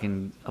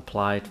 fucking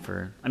apply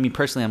for. I mean,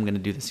 personally, I'm going to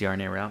do the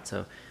CRNA route,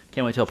 so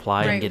can't wait to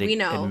apply and Right, get we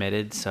know.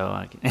 admitted, so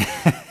I can,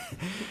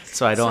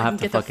 so I don't So I have can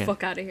to get fucking. the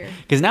fuck out of here.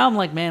 Because now I'm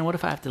like, man, what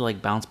if I have to like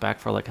bounce back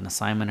for like an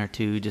assignment or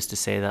two just to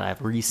say that I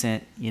have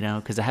recent,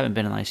 because I haven't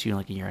been in ICU in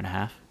like a year and a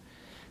half.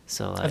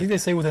 So I like, think they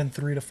say within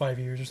 3 to 5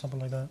 years or something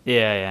like that.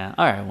 yeah.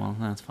 All right, well,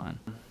 that's fine.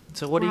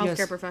 So what We're do you healthcare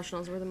guys?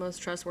 professionals. We're the most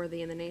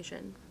trustworthy in the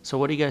nation. So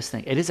what do you guys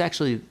think? It is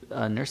actually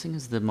nursing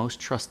is the most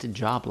trusted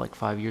job like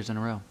 5 years in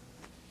a row.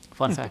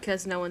 Fun fact.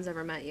 Because no one's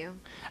ever met you.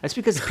 That's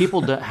because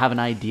people don't have an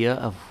idea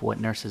of what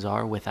nurses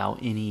are without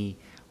any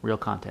real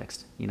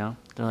context. They're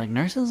like,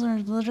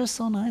 they're just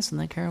so nice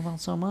and they care about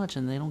so much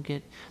and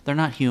they're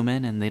not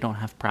human and they don't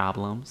have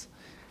problems.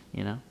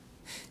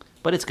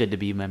 But it's good to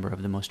be a member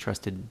of the most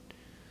trusted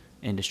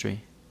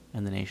industry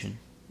in the nation.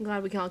 I'm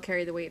glad we can all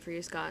carry the weight for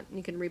you, Scott.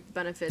 You can reap the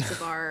benefits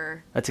of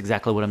our. That's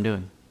exactly what I'm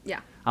doing. Yeah.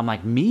 I'm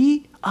like,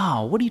 me?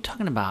 Oh, what are you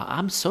talking about?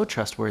 I'm so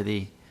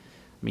trustworthy.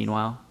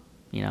 Meanwhile,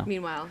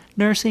 Meanwhile.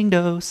 nursing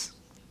dose.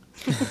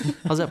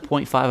 How's that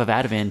 0.5 of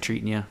Ativan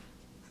treating you?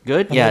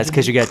 Good? Yeah, it's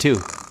because you got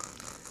 2.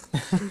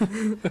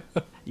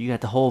 You got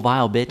the whole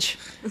vial, bitch.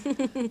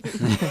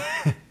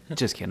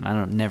 Just kidding. I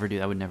would never do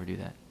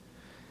that.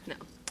 No.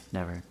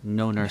 Never.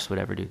 No nurse would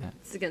ever do that.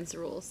 It's against the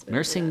rules. We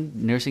don't do that.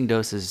 Nursing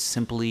dose is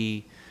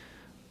simply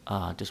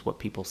just what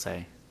people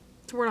say.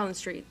 It's a word on the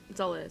street. That's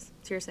all it is.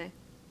 It's hearsay.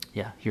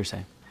 Yeah,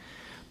 hearsay.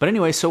 But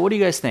anyway, so what do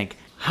you guys think?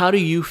 How do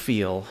you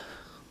feel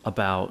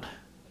about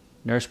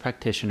nurse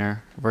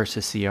practitioner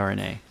versus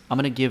CRNA? I'm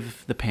going to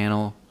give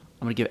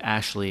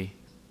Ashely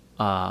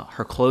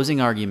her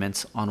closing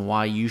arguments on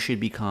why you should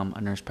become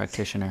a nurse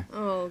practitioner.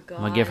 Oh, God.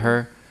 I'm going to give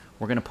her,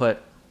 we're going to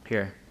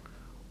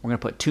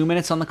put 2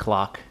 minutes on the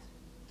clock.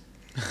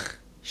 Are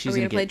we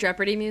going to play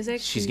Jeopardy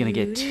music? She's going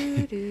to get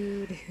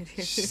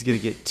she's going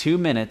to get 2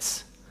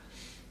 minutes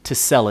to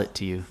sell it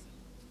to you.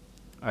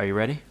 Are you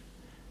ready?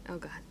 Oh,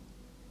 God.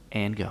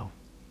 And go.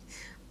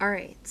 All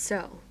right.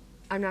 So,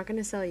 I'm not going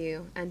to sell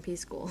you NP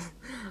school.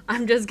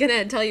 I'm just going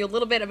to tell you a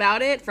little bit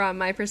about it from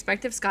my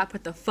perspective. Scott,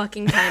 put the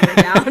fucking timer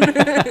down.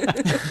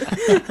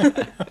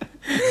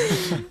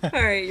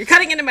 All right. You're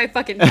cutting into my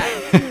fucking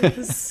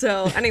time.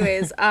 So,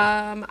 anyways,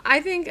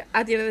 I think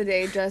at the end of the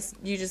day,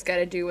 you just got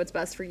to do what's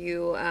best for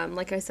you.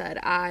 Like I said,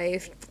 I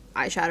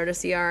shadowed a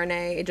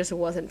CRNA. It just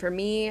wasn't for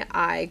me.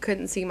 I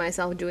couldn't see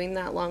myself doing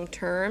that long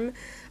term.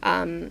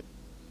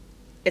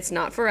 It's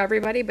not for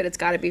everybody, but it's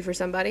got to be for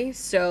somebody.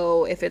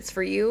 So if it's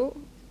for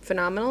you,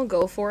 phenomenal,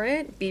 go for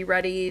it. Be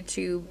ready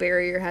to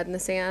bury your head in the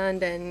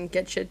sand and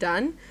get shit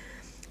done.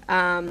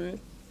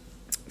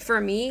 For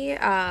me,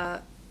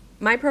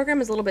 my program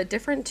is a little bit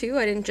different too.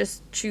 I didn't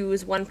just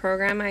choose one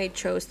program, I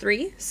chose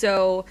 3.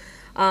 So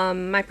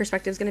my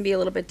perspective is going to be a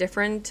little bit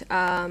different.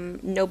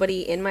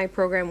 Nobody in my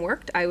program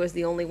worked. I was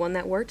the only one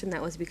that worked, and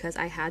that was because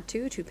I had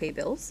to pay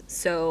bills.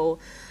 So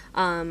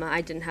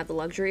I didn't have the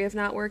luxury of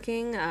not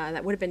working.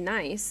 That would have been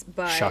nice,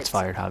 but Shots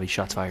fired, Javi.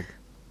 Shots fired.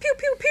 Pew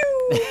pew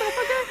pew,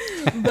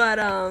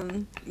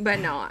 motherfucker. but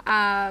no.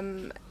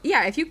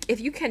 Yeah,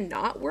 if you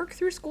cannot work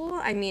through school,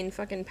 I mean,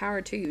 fucking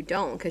power to you.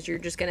 Don't, because you're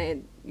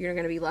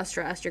gonna be less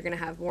stressed. You're gonna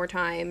have more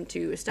time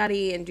to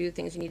study and do the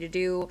things you need to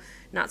do.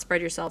 Not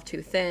spread yourself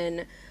too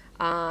thin.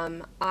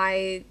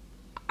 I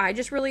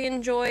just really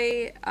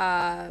enjoy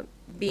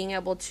being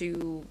able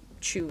to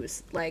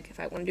choose. Like, if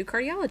I want to do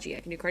cardiology, I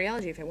can do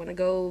cardiology. If I want to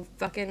go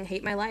fucking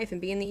hate my life and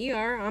be in the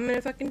ER, I'm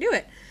gonna fucking do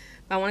it.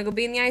 If I want to go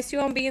be in the ICU,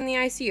 I'll be in the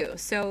ICU.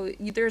 So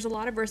there's a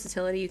lot of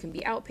versatility. You can be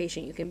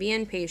outpatient, you can be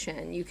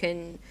inpatient, you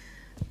can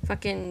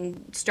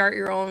fucking start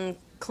your own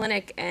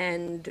clinic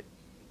and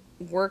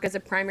work as a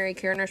primary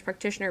care nurse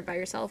practitioner by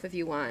yourself if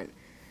you want.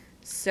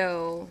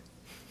 So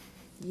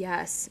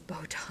Yes,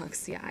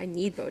 Botox. Yeah, I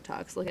need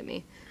Botox. Look at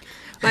me.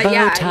 But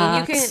yeah,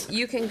 I mean,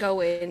 you can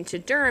go into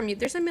derm.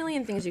 There's a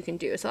million things you can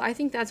do. So I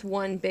think that's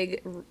one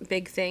big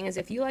thing is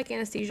if you like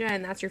anesthesia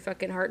and that's your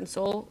fucking heart and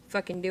soul,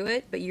 fucking do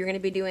it. But you're gonna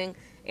be doing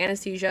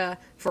anesthesia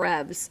for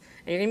EBS,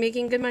 and you're gonna be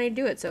making good money to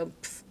do it. So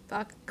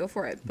fuck, go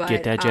for it. But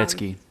Get that jet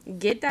ski.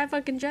 Get that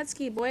fucking jet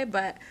ski, boy.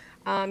 But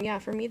yeah,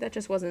 for me that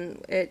just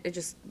wasn't it.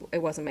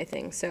 It wasn't my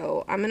thing.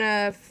 So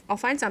I'll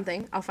find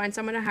something. I'll find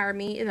someone to hire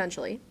me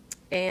eventually,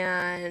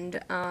 and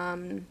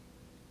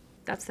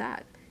that's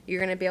that. You're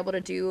going to be able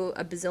to do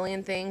a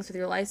bazillion things with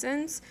your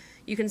license.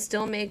 You can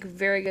still make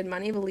very good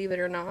money, believe it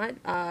or not,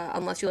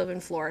 unless you live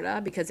in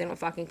Florida because they don't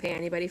fucking pay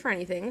anybody for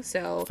anything.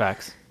 So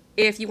Facts.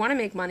 If you want to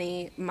make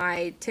money,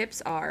 my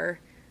tips are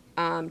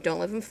don't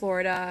live in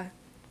Florida.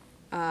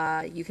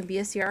 You can be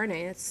a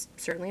CRNA. It's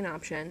certainly an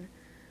option.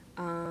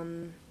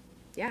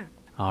 Yeah.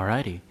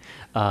 Alrighty.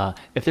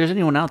 If there's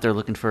anyone out there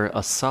looking for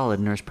a solid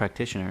nurse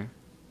practitioner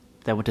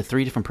that went to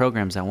 3 different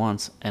programs at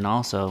once and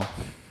also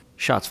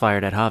shots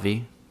fired at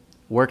Javi,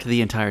 worked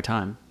the entire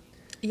time.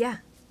 Yeah.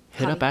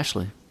 Hit up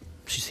Ashely.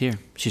 She's here.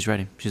 She's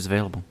ready. She's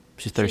available.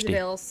 She's thirsty.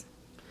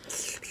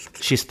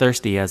 She's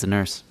thirsty as a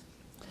nurse.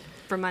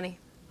 For money.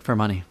 For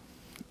money.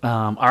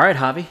 All right,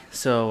 Javi.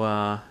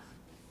 So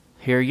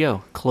here you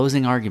go.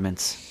 Closing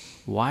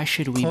arguments. Why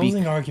should we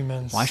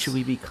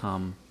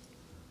become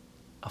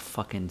a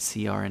fucking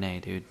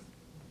CRNA, dude?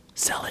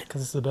 Sell it.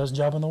 Because it's the best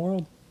job in the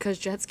world. Because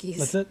jet skis.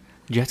 That's it.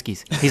 Jet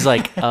skis. He's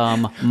like,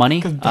 money?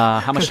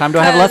 How much time do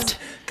I have left?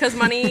 Because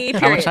money, period.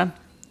 How much time?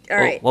 All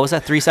right. What was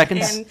that, 3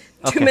 seconds? And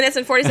 2 minutes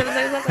and 47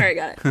 seconds left? All right,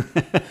 got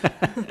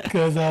it.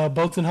 Because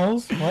boats and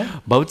hoes?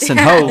 What? Boats and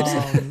hoes.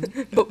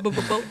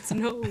 Boats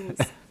and hoes.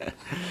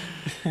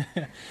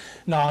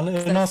 No,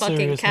 in all The fucking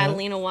seriousness.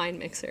 Catalina wine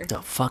mixer.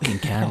 The fucking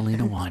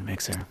Catalina wine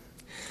mixer.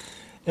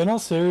 In all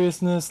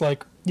seriousness,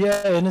 like,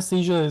 yeah,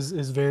 anesthesia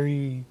is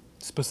very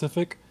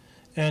specific,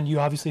 and you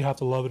obviously have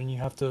to love it, and you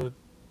have to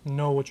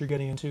know what you're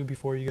getting into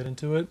before you get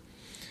into it.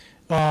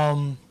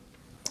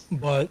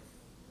 But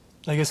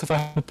I guess if I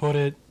had to put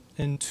it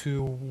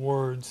into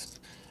words,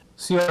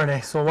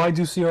 CRNA. So why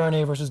do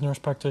CRNA versus nurse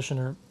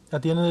practitioner?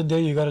 At the end of the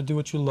day, you got to do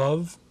what you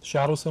love.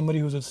 Shadow somebody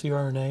who's a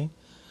CRNA.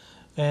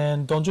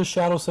 And don't just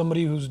shadow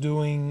somebody who's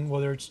doing,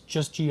 whether it's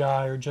just GI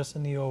or just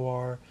in the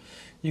OR.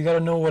 You got to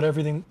know what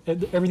everything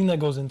that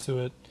goes into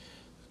it.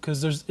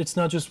 Because it's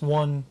not just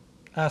one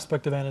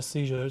aspect of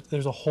anesthesia.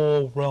 There's a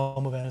whole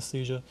realm of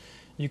anesthesia.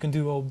 You can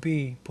do OB,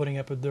 putting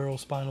epidural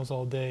spinals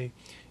all day.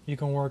 You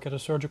can work at a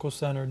surgical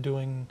center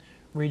doing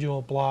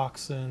regional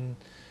blocks and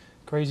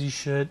crazy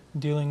shit,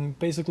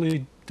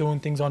 basically doing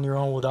things on your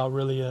own without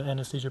really an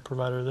anesthesia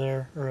provider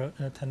there or an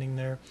attending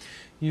there.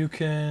 You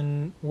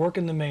can work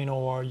in the main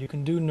OR. You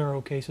can do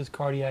neuro cases,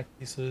 cardiac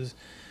cases,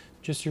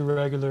 just your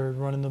regular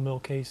run-of-the-mill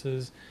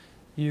cases.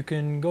 You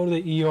can go to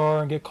the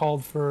ER and get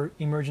called for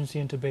emergency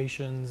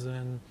intubations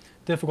and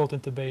difficult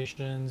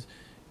intubations.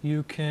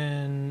 You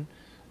can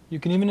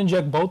even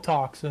inject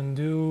Botox and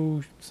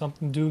do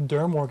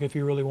derm work if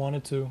you really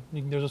wanted to.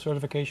 There's a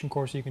certification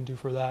course you can do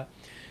for that.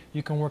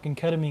 You can work in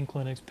ketamine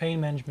clinics,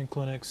 pain management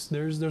clinics.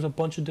 There's a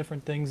bunch of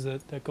different things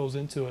that goes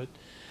into it.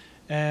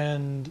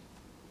 And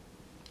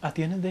at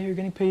the end of the day, you're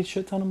getting paid a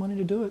shit ton of money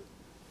to do it.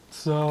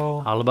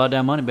 So all about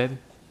that money, baby.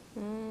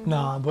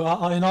 Nah,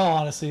 but in all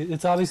honesty,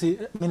 it's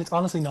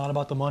honestly not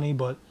about the money,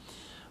 but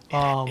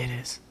it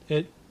is.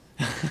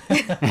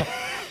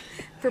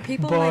 For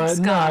people like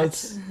Scott.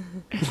 It's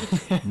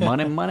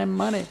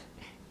money.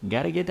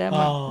 Gotta get that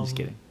money. Just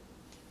kidding.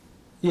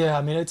 Yeah,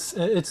 I mean,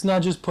 it's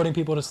not just putting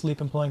people to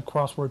sleep and playing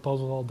crossword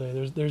puzzles all day.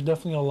 There's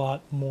definitely a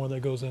lot more that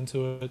goes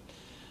into it,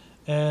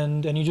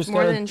 and you just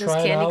more gotta than just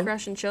try it Candy out.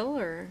 Crush and chill,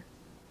 or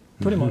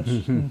Pretty much.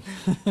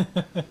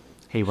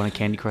 Hey, you want a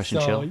Candy Crush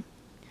and chill?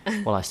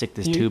 Well, I stick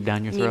this tube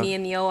down your throat. Meet me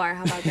in the OR.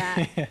 How about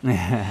that?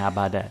 How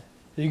about that?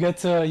 You get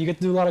to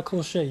do a lot of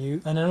cool shit.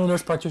 And I know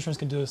nurse practitioners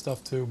can do this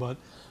stuff too, but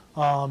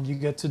you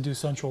get to do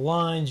central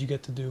lines. You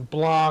get to do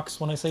blocks.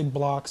 When I say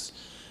blocks,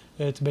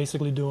 it's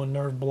basically doing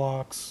nerve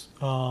blocks.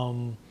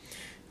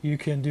 You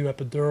can do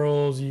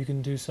epidurals. You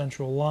can do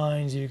central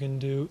lines. You can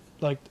do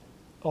like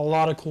a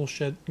lot of cool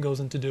shit goes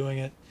into doing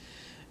it.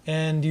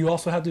 And you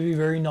also have to be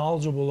very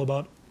knowledgeable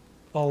about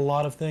a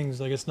lot of things.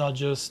 Like it's not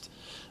just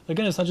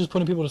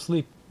putting people to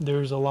sleep.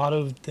 There's a lot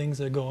of things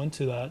that go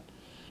into that.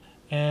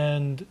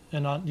 And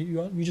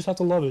you just have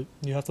to love it.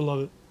 You have to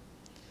love it.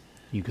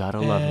 You gotta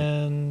love it.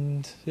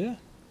 And yeah.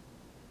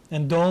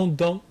 And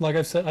don't like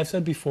I've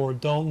said before,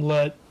 don't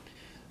let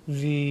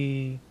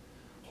the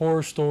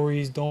horror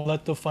stories, don't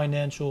let the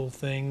financial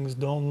things,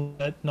 don't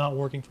let not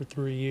working for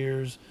 3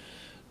 years,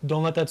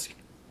 don't let that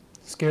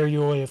scare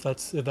you away if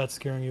that's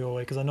scaring you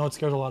away, because I know it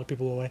scares a lot of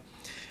people away.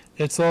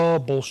 It's all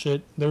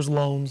bullshit. There's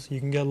loans. You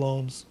can get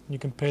loans. You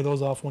can pay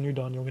those off when you're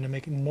done. You're going to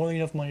make more than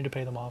enough money to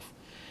pay them off.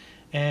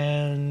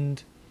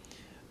 And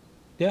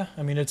yeah,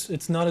 I mean,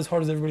 it's not as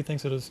hard as everybody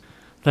thinks it is.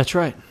 That's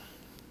right.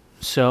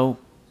 So,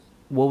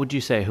 what would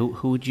you say? Who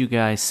would you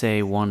guys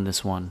say won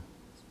this one?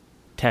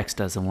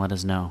 Text us and let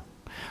us know.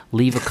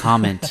 Leave a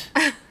comment.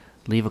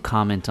 Leave a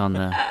comment on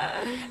the.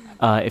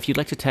 If you'd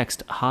like to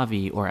text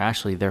Javi or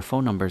Ashley, their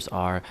phone numbers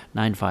are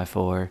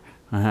 954.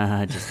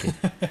 Just kidding.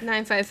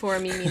 954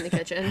 meet me in the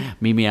kitchen.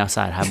 Meet me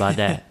outside. How about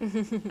that?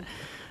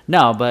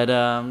 No, but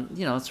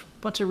it's a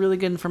bunch of really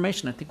good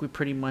information. I think we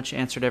pretty much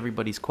answered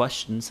everybody's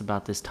questions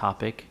about this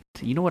topic.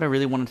 You know what I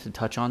really wanted to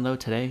touch on though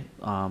today?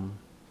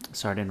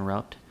 Sorry to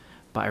interrupt,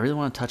 but I really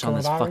want to touch on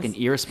this fucking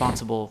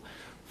irresponsible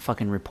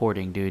fucking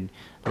reporting, dude.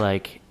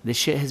 Like, this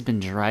shit has been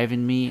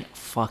driving me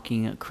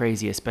fucking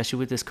crazy, especially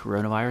with this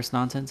coronavirus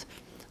nonsense.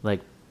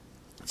 Like,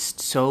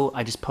 so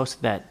I just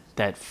posted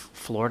that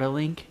Florida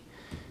link.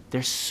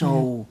 There's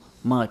so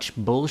much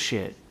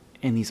bullshit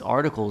in these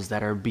articles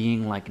that are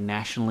being like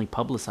nationally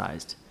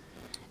publicized,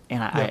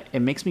 and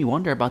it makes me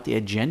wonder about the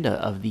agenda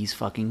of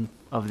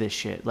this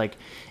shit. Like,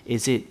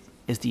 is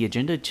the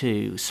agenda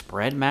to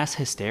spread mass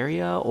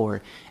hysteria,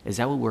 or is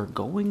that what we're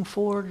going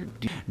for?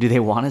 Do they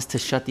want us to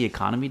shut the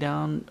economy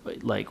down?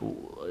 Like,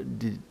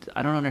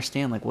 I don't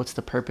understand. Like, what's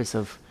the purpose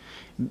of?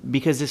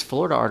 Because this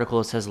Florida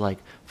article says like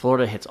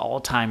Florida hits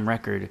all-time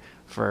record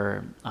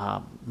for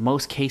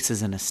most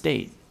cases in a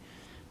state.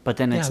 But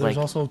then it's there's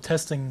like also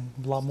testing,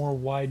 a lot more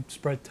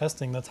widespread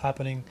testing that's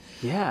happening.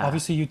 Yeah.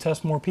 Obviously, you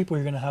test more people,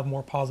 you're going to have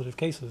more positive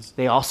cases.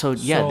 They also,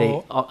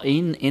 they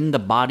in the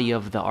body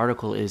of the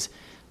article is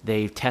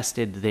they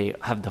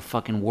have the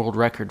fucking world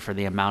record for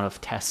the amount of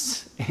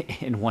tests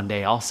in one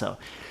day also.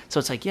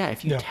 So it's like,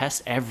 if you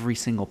test every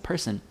single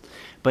person.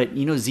 But,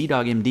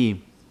 Z-Dog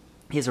MD,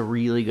 he has a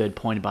really good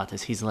point about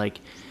this. He's like,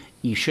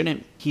 he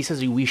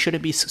says we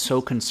shouldn't be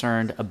so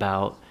concerned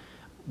about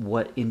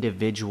what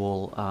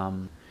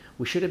individual...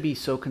 we shouldn't be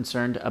so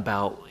concerned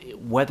about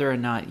whether or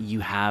not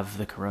you have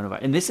the coronavirus.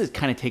 And this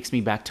kind of takes me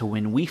back to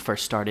when we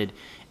first started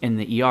in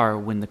the ER,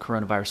 when the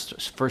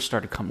coronavirus first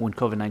started when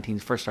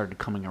COVID-19 first started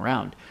coming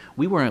around.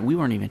 We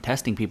weren't even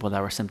testing people that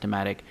were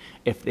symptomatic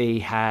we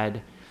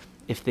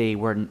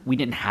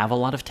didn't have a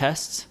lot of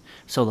tests.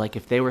 So like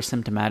if they were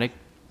symptomatic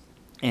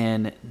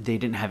and they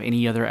didn't have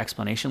any other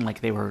explanation, like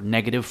they were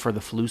negative for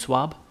the flu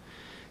swab.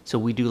 So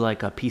we do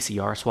like a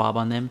PCR swab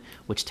on them,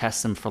 which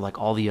tests them for like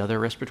all the other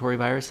respiratory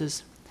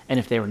viruses. And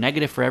if they were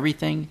negative for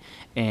everything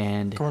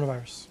and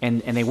coronavirus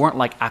and they weren't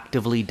like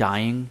actively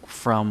dying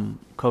from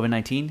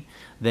COVID-19,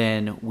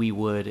 then we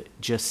would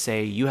just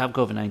say, you have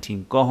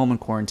COVID-19, go home and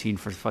quarantine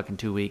for fucking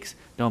 2 weeks.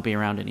 Don't be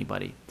around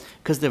anybody.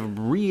 Because the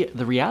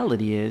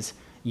reality is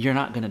you're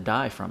not going to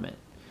die from it.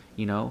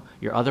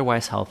 You're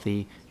otherwise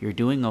healthy. You're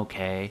doing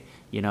okay.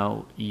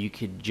 You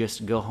could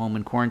just go home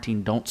and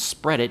quarantine. Don't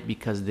spread it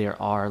because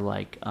there are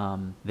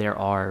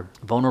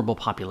vulnerable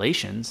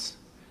populations,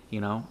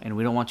 and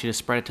we don't want you to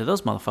spread it to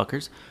those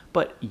motherfuckers,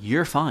 but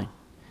you're fine,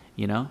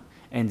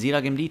 and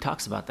Z-Dog MD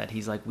talks about that.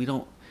 He's like,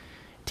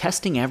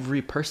 testing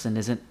every person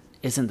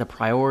isn't the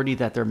priority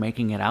that they're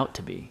making it out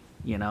to be,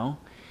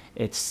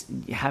 it's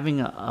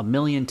having a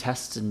million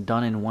tests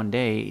done in one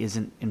day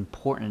isn't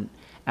important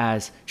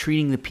as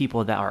treating the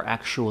people that are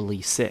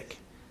actually sick,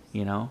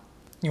 You want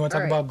to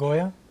talk about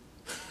Goya?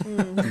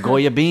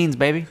 Goya beans,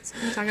 baby.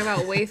 Talk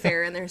about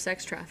Wayfair and their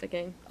sex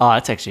trafficking. Oh,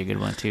 that's actually a good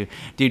one too,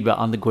 dude. But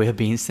on the Goya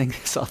beans thing,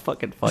 I saw the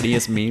fucking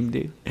funniest meme,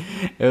 dude.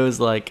 It was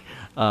like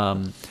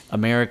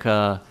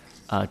America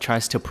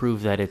tries to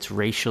prove that it's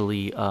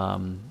racially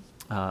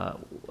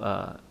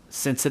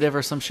sensitive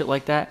or some shit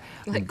like that.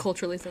 Like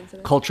culturally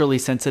sensitive. Culturally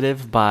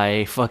sensitive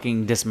by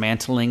fucking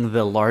dismantling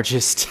the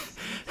largest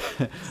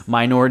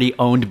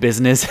minority-owned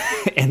business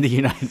in the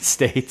United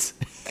States.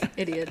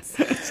 Idiots.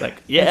 It's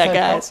like,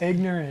 guys. How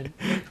ignorant.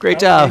 Great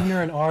job. How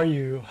ignorant are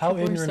you? How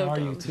ignorant so are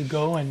you dumb. to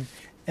go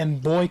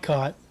and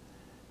boycott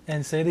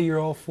and say that you're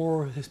all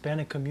for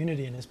Hispanic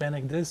community and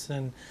Hispanic this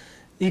and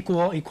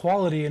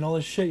equality and all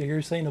this shit.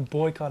 You're saying to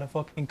boycott a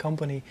fucking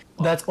company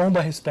that's owned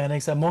by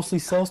Hispanics that mostly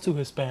sells to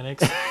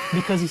Hispanics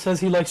because he says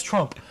he likes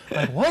Trump.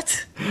 Like,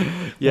 what?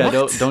 Yeah,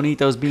 What? Don't eat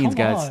those beans,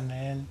 Come guys. on,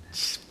 man.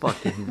 It's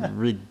fucking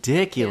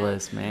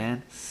ridiculous,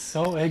 man.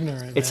 So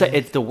ignorant. It's man.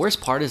 like, the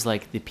worst part is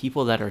like the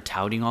people that are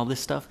touting all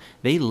this stuff.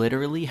 They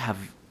literally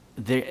have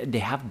they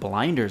have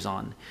blinders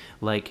on.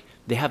 Like,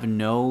 they have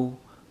no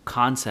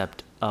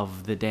concept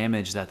of the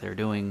damage that they're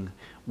doing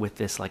with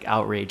this like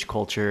outrage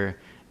culture,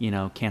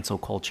 cancel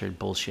culture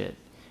bullshit.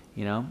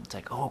 It's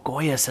like, oh,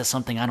 Goya says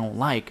something I don't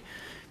like.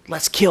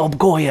 Let's kill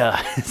Goya.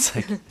 It's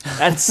like,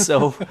 that's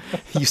so.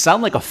 You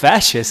sound like a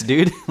fascist,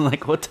 dude.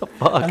 Like, what the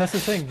fuck? And that's the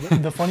thing.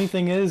 The funny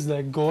thing is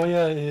that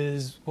Goya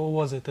is, what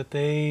was it? That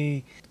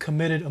they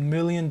committed $1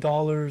 million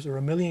or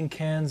 1 million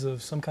cans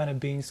of some kind of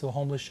beans to a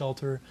homeless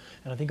shelter,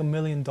 and I think $1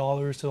 million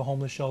to the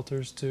homeless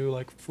shelters to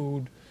like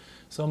food,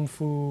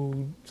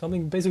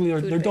 something. Basically,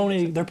 they're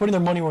donating. They're putting their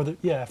money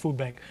where food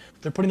bank.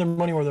 They're putting their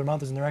money where their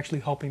mouth is, and they're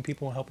actually helping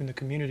people and helping the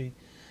community.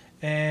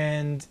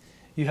 And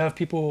you have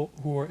people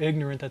who are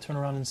ignorant that turn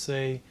around and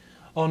say,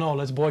 oh no,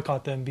 let's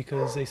boycott them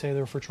because they say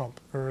they're for Trump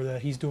or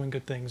that he's doing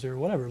good things or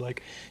whatever.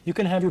 Like, you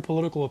can have your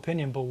political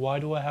opinion, but why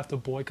do I have to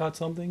boycott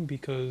something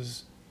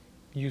because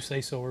you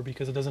say so or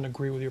because it doesn't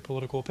agree with your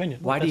political opinion?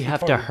 Why do you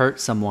have to hurt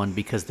someone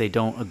because they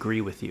don't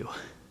agree with you?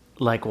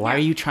 Like, why are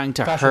you trying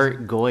to Fascism.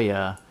 hurt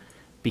Goya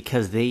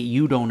because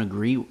you don't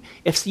agree.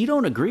 If you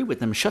don't agree with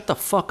them, shut the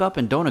fuck up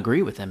and don't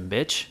agree with them,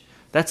 bitch.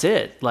 That's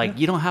it. Like,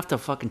 you don't have to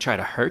fucking try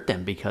to hurt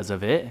them because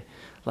of it.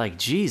 Like,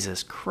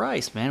 Jesus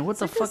Christ, man, what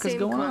the fuck is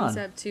going on? It's like the same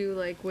concept too,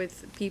 like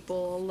with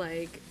people,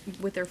 like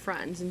with their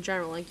friends in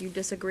general. Like, you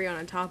disagree on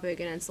a topic,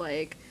 and it's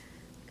like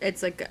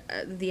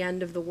the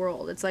end of the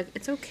world. It's like,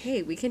 it's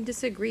okay. We can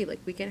disagree. Like,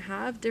 we can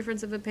have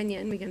difference of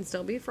opinion. We can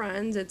still be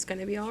friends. It's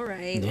gonna be all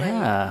right.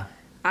 Yeah. Like,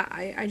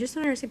 I just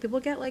don't understand. People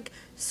get, like,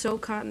 so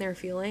caught in their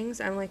feelings.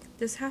 I'm like,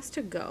 this has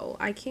to go.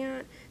 I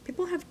can't.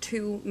 People have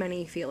too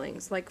many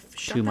feelings. Like,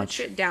 shut that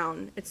shit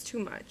down. It's too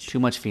much. Too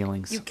much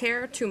feelings. You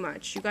care too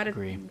much. You gotta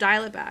Agree.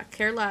 dial it back.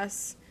 Care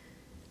less,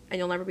 and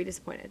you'll never be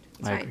disappointed.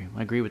 It's I fine. agree.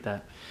 I agree with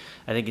that.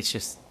 I think it's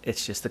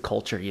just the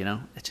culture, you know?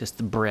 It's just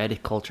the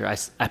bred culture.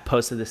 I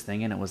posted this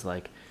thing, and it was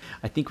like,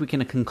 I think we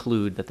can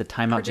conclude that the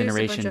timeout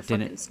generation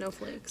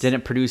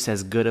didn't produce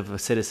as good of a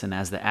citizen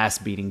as the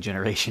ass-beating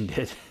generation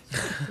did.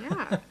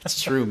 Yeah.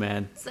 It's true,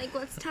 man. It's like,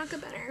 let's talk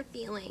about our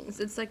feelings.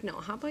 It's like, no,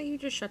 how about you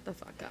just shut the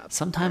fuck up?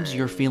 Sometimes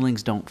your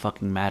feelings don't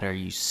fucking matter,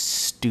 you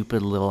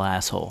stupid little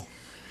asshole.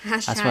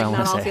 Hashtag That's what I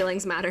not all say.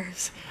 feelings matter.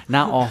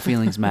 Not all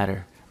feelings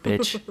matter,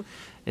 bitch.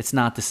 It's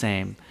not the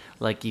same.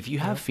 Like, if you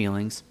have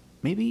feelings,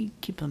 maybe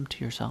keep them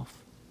to yourself.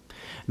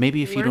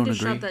 Maybe if you don't agree.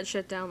 Shut that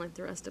shit down like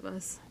the rest of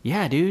us.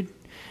 Yeah, dude.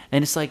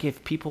 And it's like,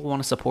 if people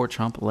want to support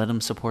Trump, let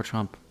them support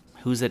Trump.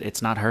 Who's it?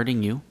 It's not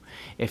hurting you.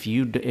 If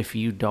you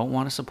don't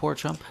want to support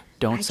Trump,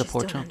 don't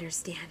support Trump. I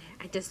just don't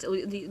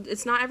understand it.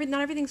 It's not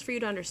everything's for you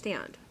to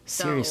understand.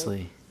 So,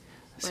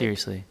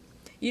 Seriously.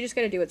 You just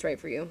got to do what's right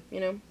for you, you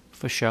know?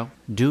 For sure.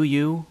 Do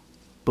you,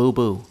 boo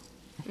boo.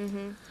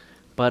 Mm-hmm.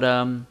 But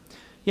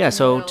yeah.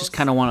 So just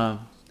kind of want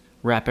to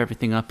wrap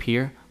everything up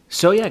here.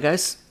 So yeah,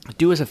 guys,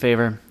 do us a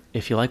favor.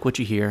 If you like what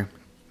you hear,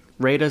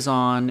 rate us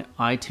on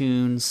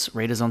iTunes,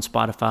 rate us on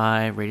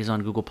Spotify, rate us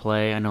on Google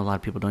Play. I know a lot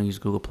of people don't use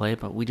Google Play,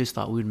 but we just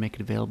thought we would make it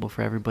available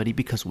for everybody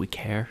because we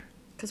care.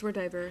 Because we're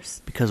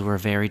diverse. Because we're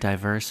very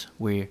diverse.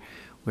 We're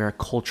a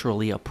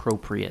culturally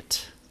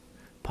appropriate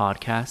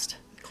podcast.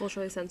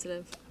 Culturally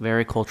sensitive.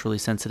 Very culturally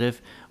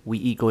sensitive. We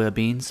eat Goya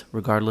beans,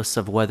 regardless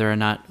of whether or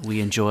not we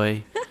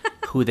enjoy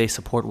who they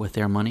support with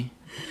their money.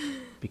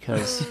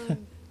 Because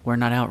we're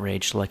not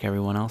outraged like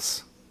everyone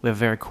else. We have a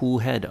very cool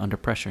head under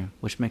pressure,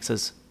 which makes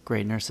us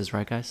great nurses,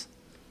 right, guys?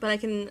 But I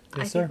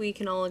think we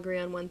can all agree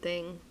on one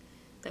thing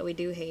that we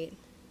do hate,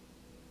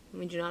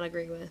 and we do not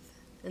agree with,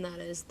 and that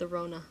is the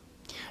Rona.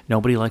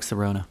 Nobody likes the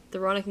Rona.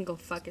 The Rona can go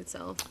fuck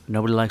itself.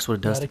 Nobody likes what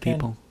it does to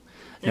people.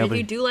 And if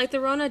you do like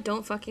the Rona,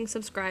 don't fucking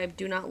subscribe.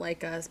 Do not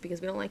like us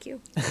because we don't like you.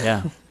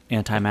 Yeah,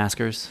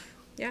 anti-maskers.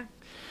 Yeah.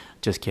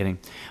 Just kidding.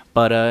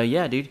 But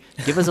yeah, dude,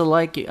 give us a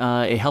like.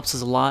 It helps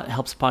us a lot.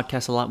 Helps the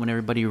podcast a lot when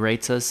everybody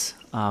rates us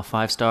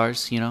 5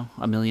 stars, 1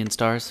 million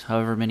stars,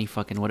 however many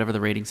whatever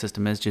the rating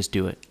system is, just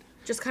do it.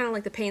 Just kind of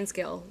like the pain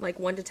scale, like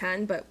 1 to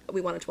 10, but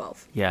we want a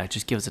 12. Yeah,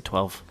 just give us a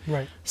 12.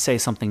 Right. Say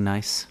something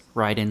nice.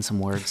 Write in some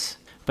words.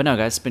 But no,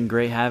 guys, it's been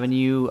great having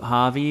you,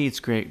 Javi. It's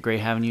great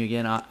having you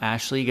again,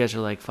 Ashely. You guys are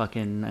like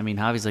fucking. I mean,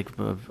 Javi's like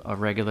a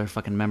regular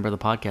fucking member of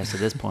the podcast at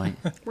this point.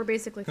 We're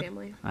basically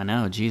family. I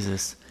know,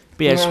 Jesus.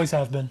 But yeah, we always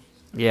have been.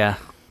 Yeah,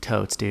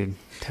 totes, dude,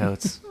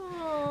 totes.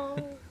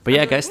 But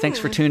yeah, guys, thanks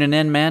for tuning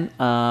in,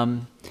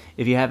 man.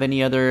 If you have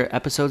any other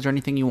episodes or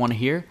anything you want to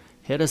hear,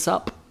 hit us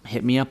up.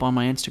 Hit me up on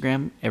my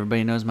Instagram.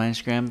 Everybody knows my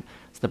Instagram.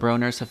 It's the Bro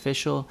Nurse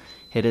Official.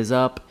 Hit us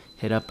up.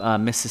 Hit up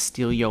Mrs.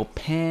 Steal Yo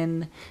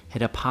Pen.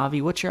 Hit up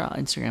Javi. What's your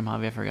Instagram,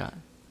 Javi? I forgot.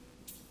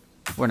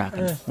 We're not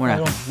gonna.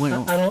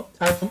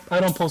 I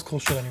don't post cool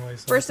shit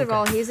anyways. So First of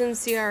all, he's in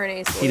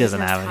CRNA school. He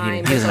doesn't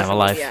have a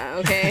life. Yeah,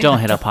 okay. Don't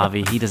hit up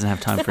Javi. He doesn't have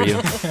time for you.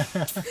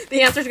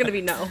 The answer's gonna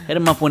be no. Hit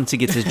him up once he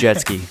gets his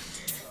jet ski.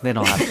 They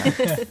don't have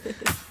time.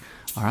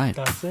 All right.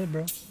 That's it,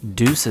 bro.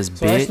 Deuces,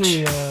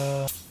 bitch.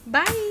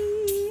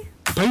 Bye.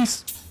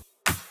 Peace.